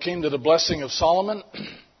 When it came to the blessing of Solomon,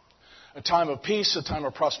 a time of peace, a time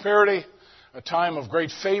of prosperity, a time of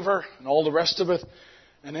great favor, and all the rest of it.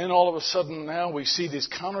 And then all of a sudden now we see these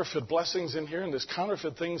counterfeit blessings in here and these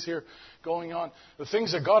counterfeit things here going on. The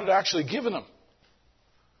things that God had actually given him.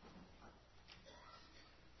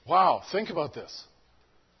 Wow, think about this.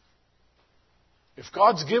 If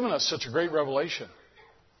God's given us such a great revelation,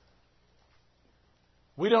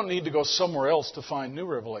 we don't need to go somewhere else to find new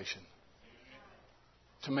revelation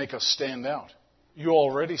to make us stand out. You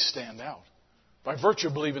already stand out. By virtue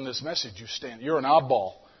of believing this message, you stand. You're an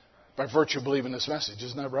oddball by virtue of believing this message.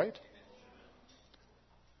 Isn't that right?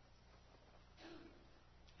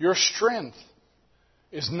 Your strength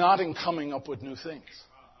is not in coming up with new things.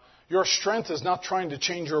 Your strength is not trying to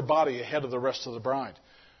change your body ahead of the rest of the bride.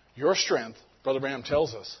 Your strength, Brother Branham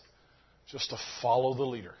tells us, is just to follow the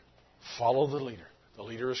leader. Follow the leader. The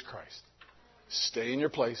leader is Christ. Stay in your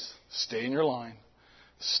place. Stay in your line.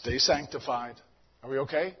 Stay sanctified. Are we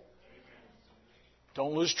okay?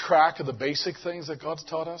 Don't lose track of the basic things that God's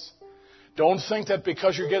taught us. Don't think that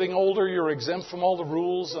because you're getting older, you're exempt from all the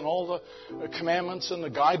rules and all the commandments and the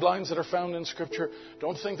guidelines that are found in Scripture.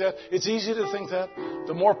 Don't think that. It's easy to think that.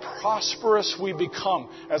 The more prosperous we become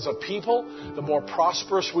as a people, the more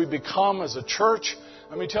prosperous we become as a church,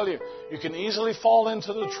 let me tell you, you can easily fall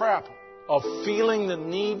into the trap of feeling the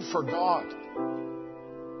need for God.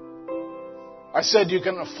 I said you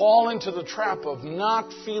can fall into the trap of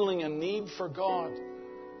not feeling a need for God.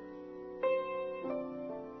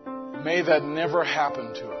 May that never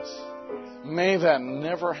happen to us. May that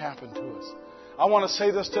never happen to us. I want to say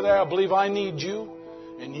this today. I believe I need you,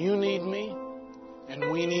 and you need me,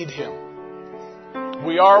 and we need Him.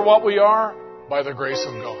 We are what we are by the grace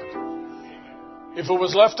of God. If it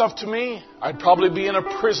was left up to me, I'd probably be in a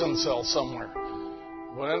prison cell somewhere.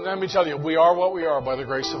 Well, let me tell you, we are what we are by the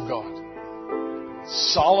grace of God.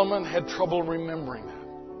 Solomon had trouble remembering that.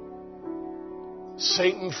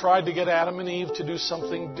 Satan tried to get Adam and Eve to do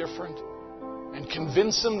something different and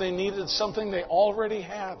convince them they needed something they already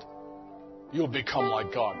had. You'll become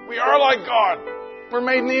like God. We are like God. We're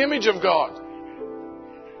made in the image of God.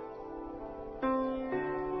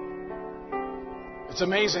 It's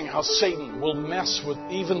amazing how Satan will mess with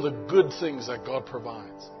even the good things that God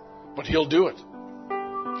provides. But he'll do it.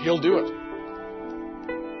 He'll do it.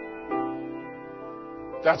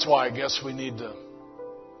 That's why I guess we need to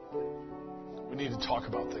talk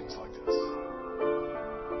about things like this.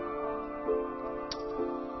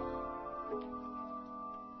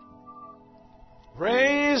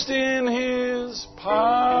 Raised in His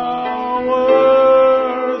power,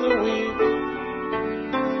 the weak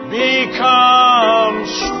become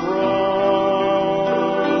strong.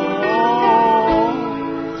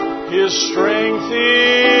 His strength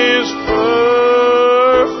is perfect.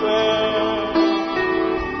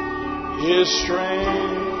 His strength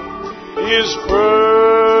is perfect.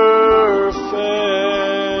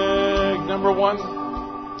 Number one.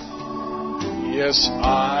 Yes,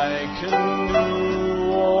 I can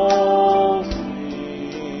do all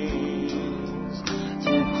things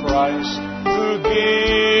through Christ who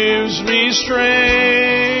gives me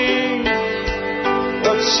strength.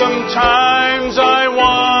 But sometimes I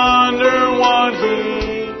wonder what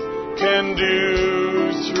He can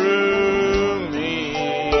do through me.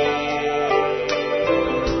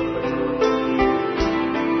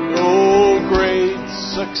 No great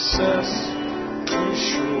success to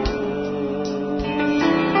show.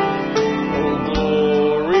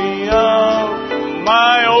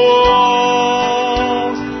 My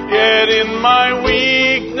own, yet in my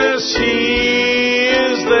weakness He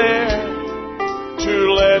is there to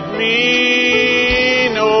let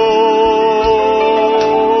me know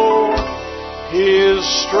His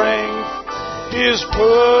strength is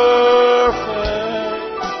perfect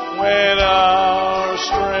when our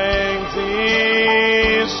strength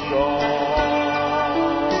is gone.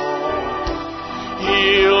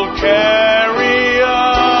 He'll carry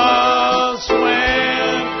us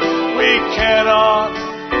when we cannot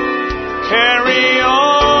carry on.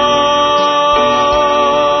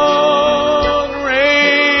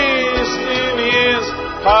 Raised in His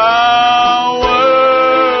power,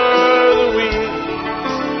 the weak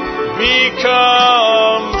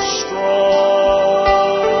become strong.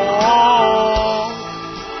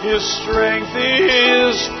 His strength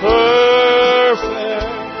is perfect.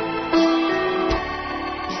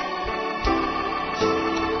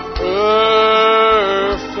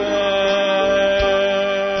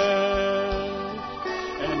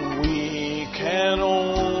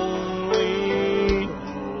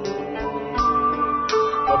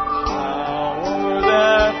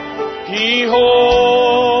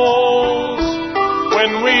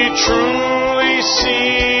 Truly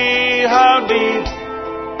see how deep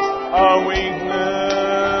our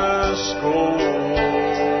weakness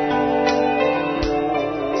goes.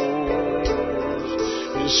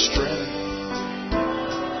 His strength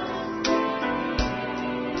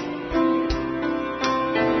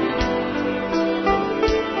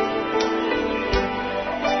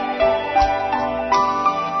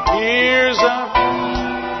hears up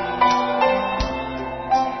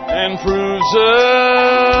and proves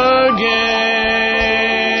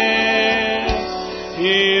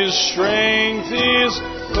His strength is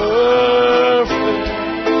perfect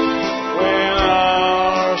when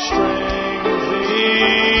our strength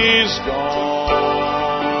is is gone.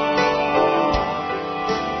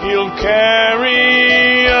 He'll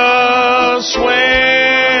carry us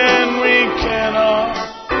when we cannot.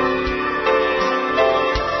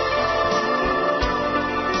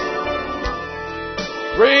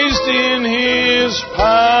 Raised in His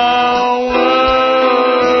power,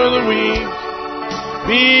 the weak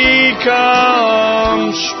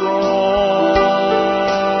become strong.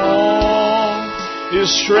 His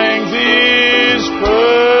strength is perfect.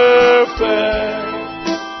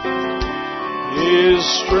 His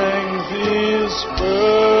strength is perfect.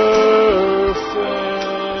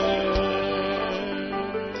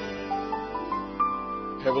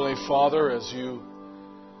 Heavenly Father, as you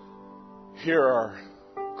hear our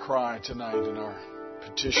cry tonight in our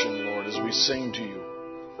petition, Lord, as we sing to you,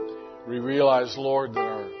 we realize, Lord,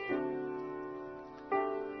 that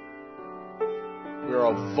we are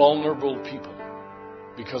a vulnerable people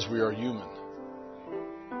because we are human.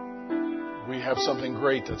 We have something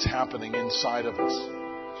great that's happening inside of us.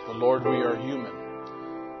 But Lord, we are human.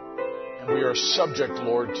 And we are subject,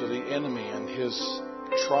 Lord, to the enemy and his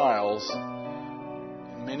trials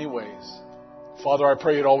in many ways. Father, I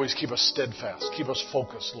pray you'd always keep us steadfast, keep us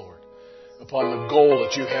focused, Lord, upon the goal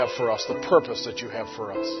that you have for us, the purpose that you have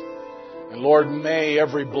for us. And Lord, may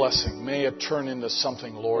every blessing, may it turn into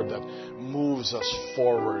something, Lord, that moves us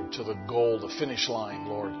forward to the goal, the finish line,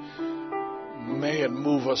 Lord. May it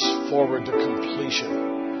move us forward to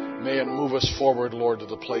completion. May it move us forward, Lord, to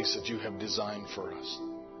the place that you have designed for us.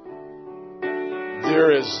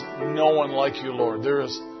 There is no one like you, Lord. There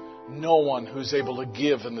is no one who's able to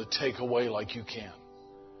give and to take away like you can.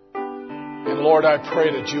 And Lord, I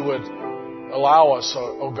pray that you would allow us,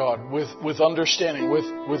 oh God, with understanding,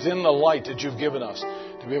 within the light that you've given us,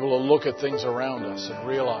 to be able to look at things around us and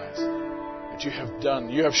realize that you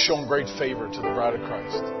have shown great favor to the bride of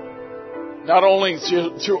Christ. Not only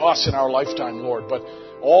through us in our lifetime, Lord, but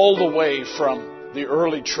all the way from the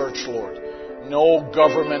early church, Lord. No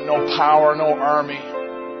government, no power, no army,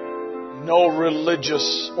 no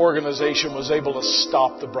religious organization was able to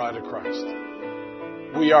stop the bride of Christ.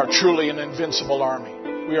 We are truly an invincible army.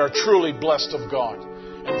 We are truly blessed of God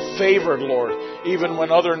and favored, Lord. Even when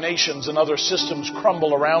other nations and other systems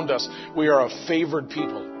crumble around us, we are a favored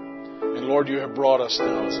people. And Lord, you have brought us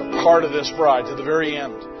now as a part of this bride to the very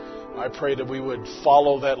end. I pray that we would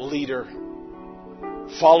follow that leader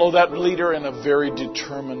in a very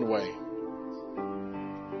determined way.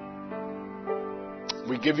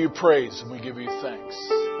 We give you praise and we give you thanks.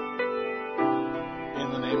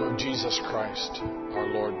 In the name of Jesus Christ, our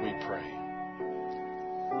Lord, we pray.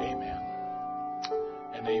 Amen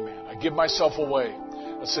and amen. I give myself away.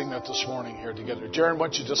 Let's sing that this morning here together. Jaron, why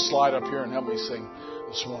don't you just slide up here and help me sing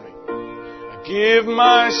this morning. I give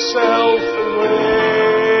myself away.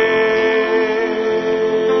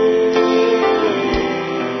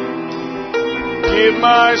 Give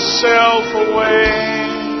myself away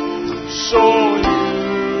so you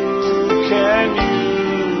can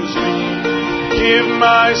use me. Give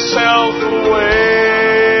myself away.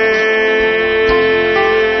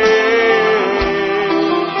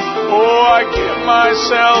 Oh, I give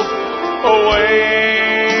myself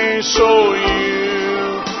away so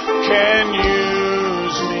you can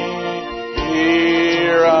use me.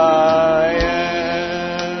 Here I am.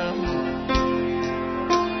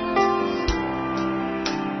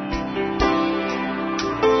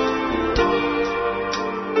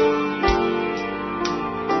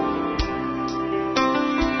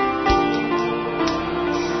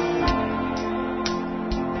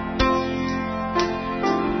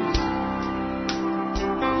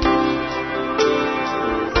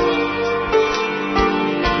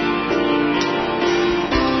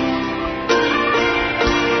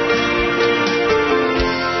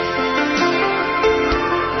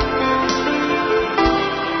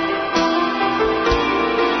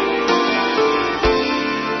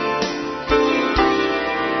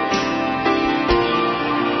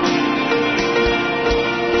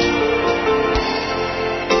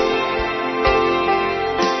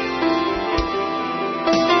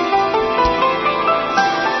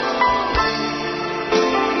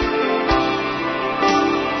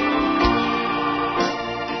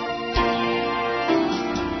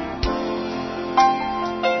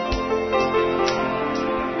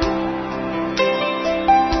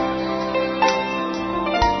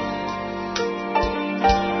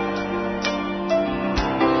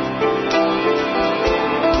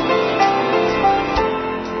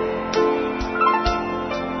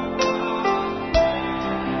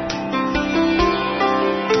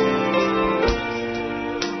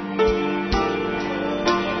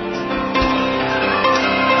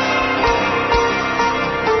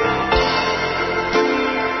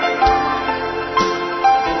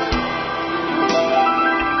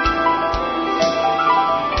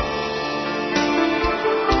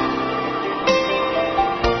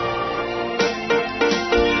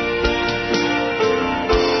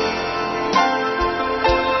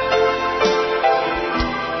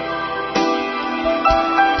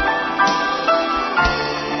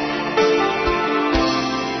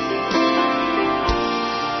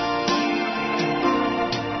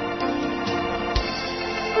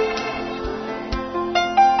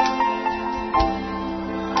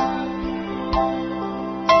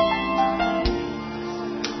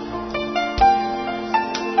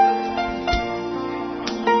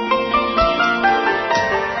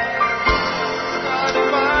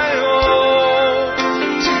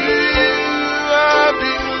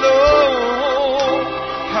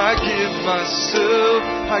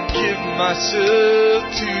 I give myself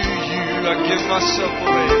to you. I give myself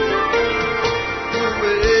away.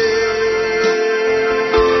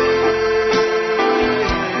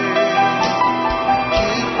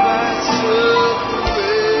 Give myself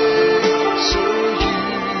away so you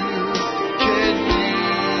can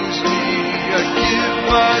use me. I give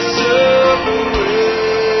myself away.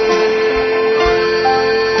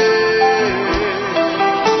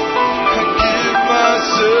 I give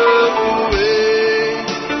myself away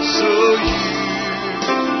so you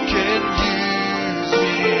can use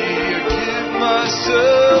me. I give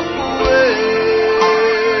myself away.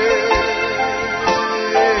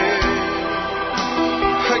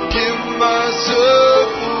 I give myself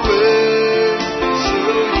away so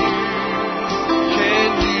you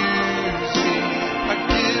can use me. I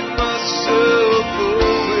give myself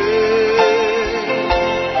away.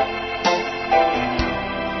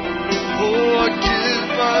 Oh, I give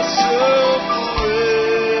myself away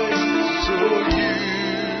so you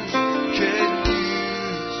can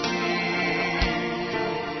use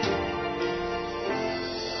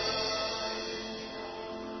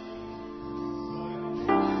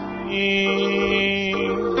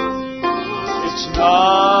It's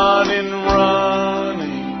not in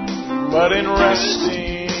running, but in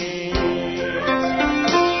resting.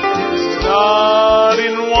 It's not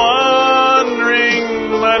in wandering,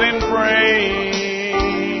 but in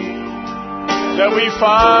praying that we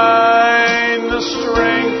find the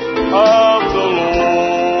strength of the Lord.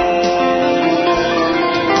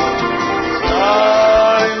 It's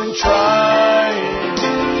not in trying,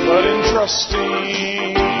 but in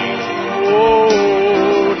trusting.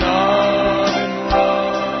 Oh, not in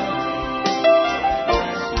running,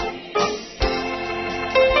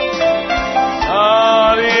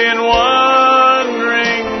 not in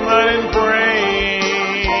wandering, but in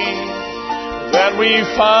praying that we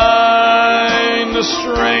find the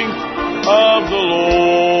strength of the Lord.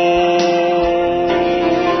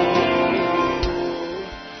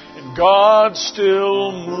 And God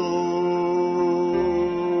still moves.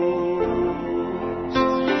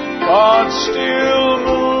 God still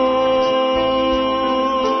moves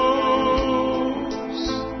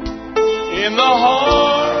in the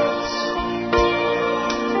hearts,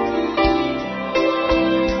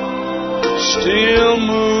 still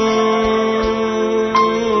moves.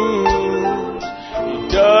 He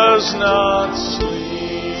does not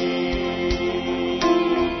sleep,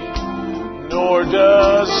 nor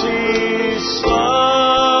does he slumber,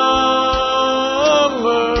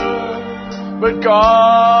 but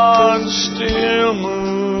God still moves.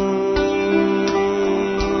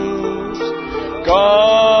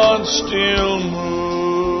 God still moves.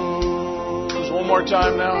 One more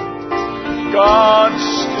time now. God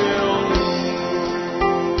still moves.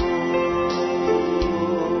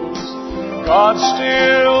 God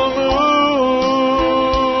still moves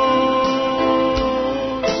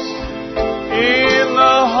in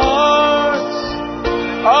the hearts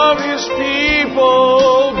of His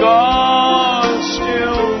people. God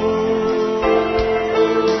still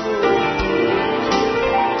moves,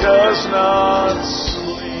 does not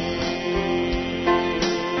sleep,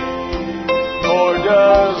 nor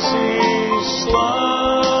does He slumber.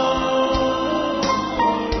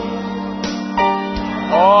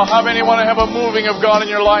 Oh, how many want to have a moving of God in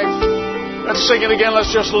your life? Let's sing it again.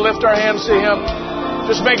 Let's just lift our hands to Him.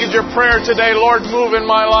 Just make it your prayer today. Lord, move in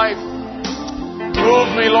my life. Move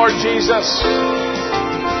me, Lord Jesus.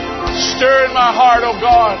 Stir in my heart, oh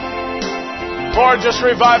God. Lord, just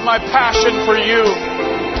revive my passion for you.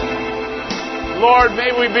 Lord,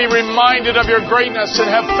 may we be reminded of your greatness and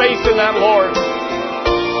have faith in that, Lord.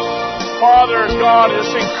 Father God,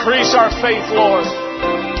 just increase our faith, Lord.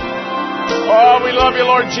 Oh, we love you,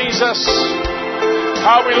 Lord Jesus.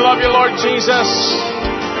 How we love you, Lord Jesus.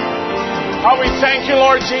 How we thank you,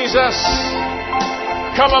 Lord Jesus.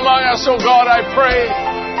 Come among us, oh God, I pray.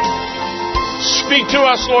 Speak to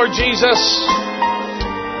us, Lord Jesus.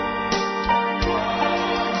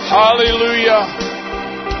 Hallelujah.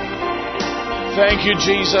 Thank you,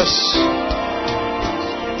 Jesus.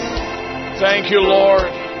 Thank you,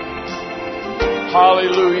 Lord.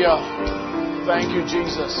 Hallelujah. Thank you,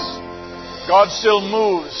 Jesus. God still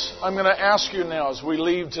moves. I'm going to ask you now, as we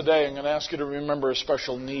leave today, I'm going to ask you to remember a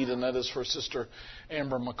special need, and that is for Sister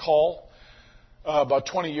Amber McCall. About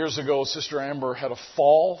 20 years ago, Sister Amber had a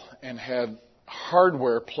fall and had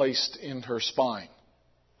hardware placed in her spine,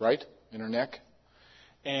 right? In her neck.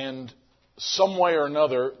 And some way or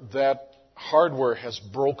another, that hardware has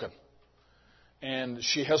broken. And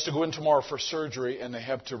she has to go in tomorrow for surgery, and they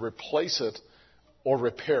have to replace it or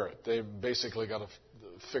repair it. They've basically got to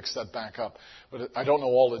fix that back up. But I don't know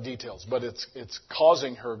all the details. But it's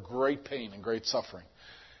causing her great pain and great suffering.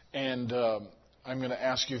 And I'm going to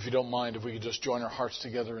ask you, if you don't mind, if we could just join our hearts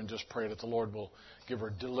together and just pray that the Lord will give her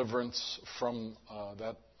deliverance from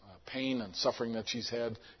that pain and suffering that she's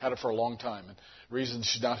had it for a long time. And the reason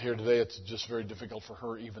she's not here today, it's just very difficult for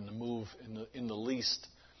her even to move in the least.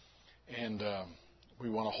 And we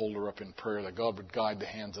want to hold her up in prayer that God would guide the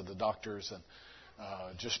hands of the doctors and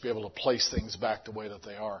just be able to place things back the way that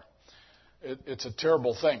they are. It's a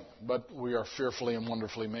terrible thing, but we are fearfully and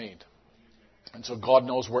wonderfully made. And so God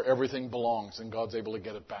knows where everything belongs, and God's able to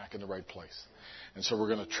get it back in the right place. And so we're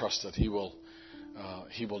going to trust that He will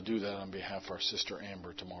do that on behalf of our sister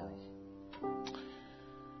Amber tomorrow.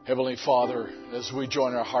 Heavenly Father, as we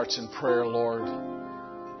join our hearts in prayer, Lord,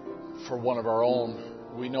 for one of our own,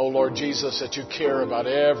 we know, Lord Jesus, that you care about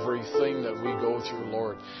everything that we go through,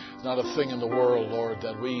 Lord. It's not a thing in the world, Lord,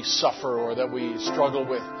 that we suffer or that we struggle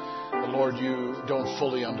with, that, Lord, you don't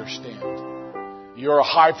fully understand. You're a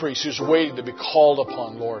high priest who's waiting to be called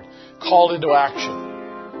upon, Lord, called into action.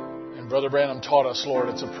 And Brother Branham taught us, Lord,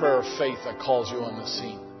 it's a prayer of faith that calls you on the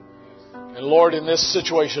scene. And Lord, in this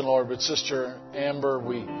situation, Lord, with Sister Amber,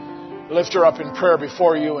 we lift her up in prayer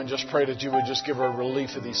before you and just pray that you would just give her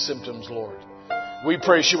relief of these symptoms, Lord. We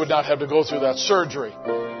pray she would not have to go through that surgery.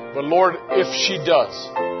 But Lord, if she does,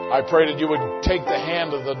 I pray that you would take the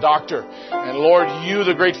hand of the doctor. And Lord, you,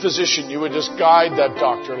 the great physician, you would just guide that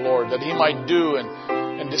doctor, Lord, that he might do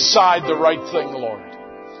and decide the right thing, Lord.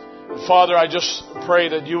 And Father, I just pray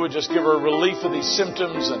that you would just give her relief of these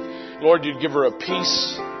symptoms. And Lord, you'd give her a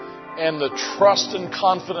peace and the trust and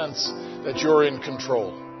confidence that you're in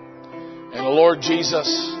control. And Lord Jesus,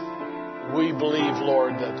 we believe,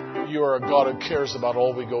 Lord, that you are a God who cares about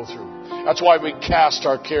all we go through. That's why we cast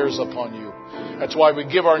our cares upon you. That's why we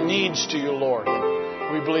give our needs to you, Lord.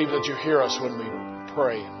 And we believe that you hear us when we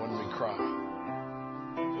pray and when we cry.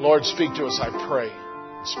 Lord, speak to us, I pray.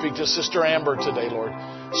 Speak to Sister Amber today, Lord.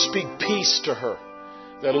 Speak peace to her.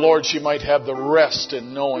 That, Lord, she might have the rest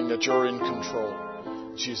in knowing that you're in control.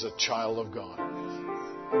 She's a child of God.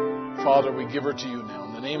 Father, we give her to you now.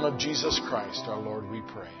 In the name of Jesus Christ, our Lord, we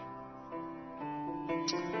pray.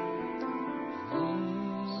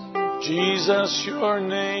 Jesus, your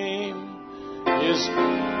name is...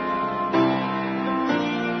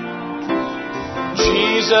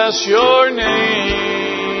 Jesus, your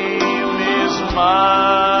name is mine.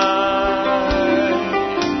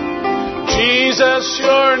 Jesus,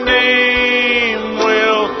 your name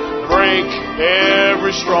will break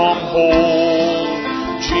every stronghold.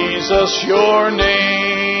 Jesus, your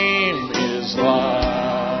name is life.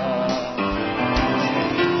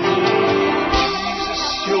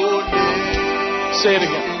 Say it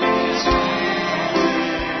again.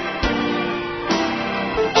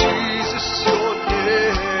 Jesus, your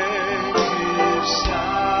name is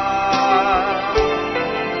life.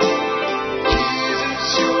 Jesus,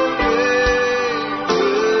 your name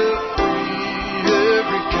will free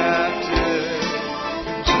every captive.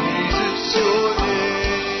 Jesus, your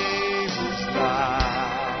name is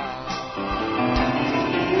life.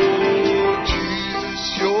 Oh, Jesus,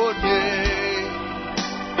 your name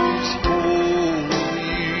is holy.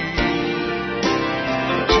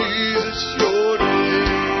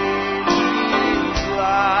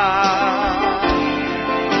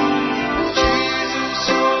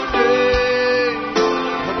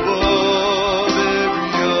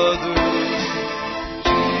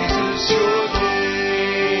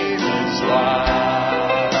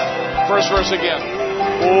 Verse again.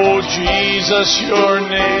 Oh, Jesus, your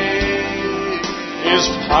name is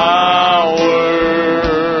power.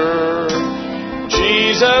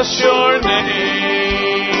 Jesus, your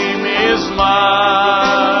name is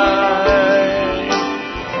might.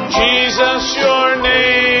 Jesus, your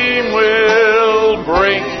name will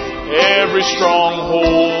break every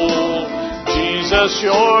stronghold. Jesus,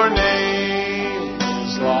 your name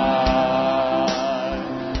is life.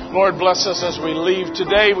 Lord, bless us as we leave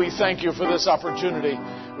today. We thank you for this opportunity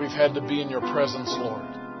we've had to be in your presence, Lord.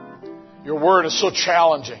 Your word is so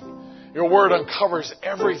challenging. Your word uncovers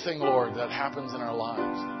everything, Lord, that happens in our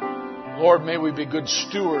lives. Lord, may we be good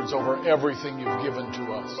stewards over everything you've given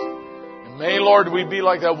to us. And may, Lord, we be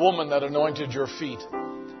like that woman that anointed your feet.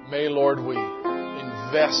 May, Lord, we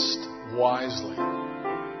invest wisely.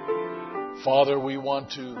 Father, we want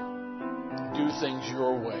to do things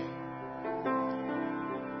your way.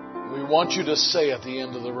 We want you to say at the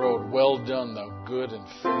end of the road, well done, thou good and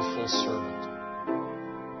faithful servant.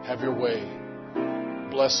 Have your way.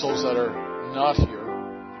 Bless those that are not here,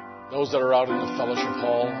 those that are out in the fellowship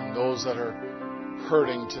hall, and those that are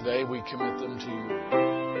hurting today. We commit them to you.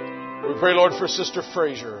 We pray, Lord, for Sister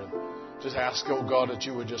Fraser. Just ask, oh God, that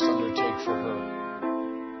you would just undertake for her.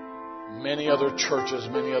 Many other churches,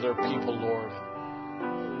 many other people, Lord.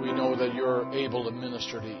 We know that you're able to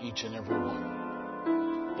minister to each and every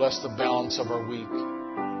one. Bless the balance of our week.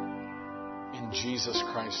 In Jesus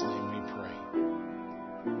Christ's name we pray.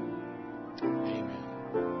 Amen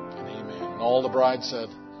and amen. And all the bride said,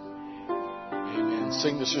 amen.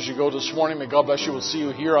 Sing this as you go this morning. May God bless you. We'll see you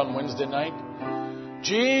here on Wednesday night.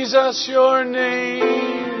 Jesus, your name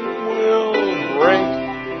will break.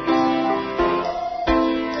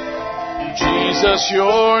 Jesus,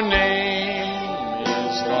 your name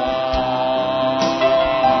is life.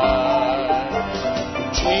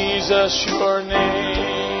 Jesus, your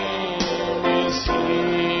name is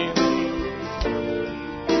healing.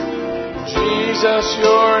 Jesus,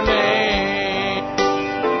 your name.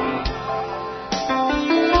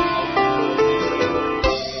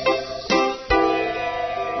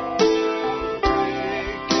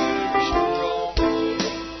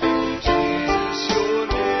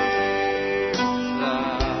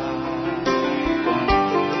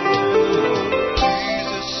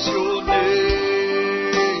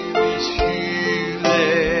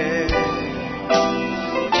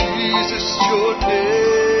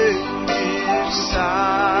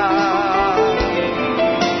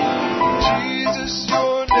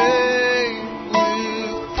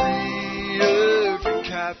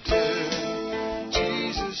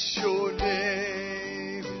 Jesus, your name.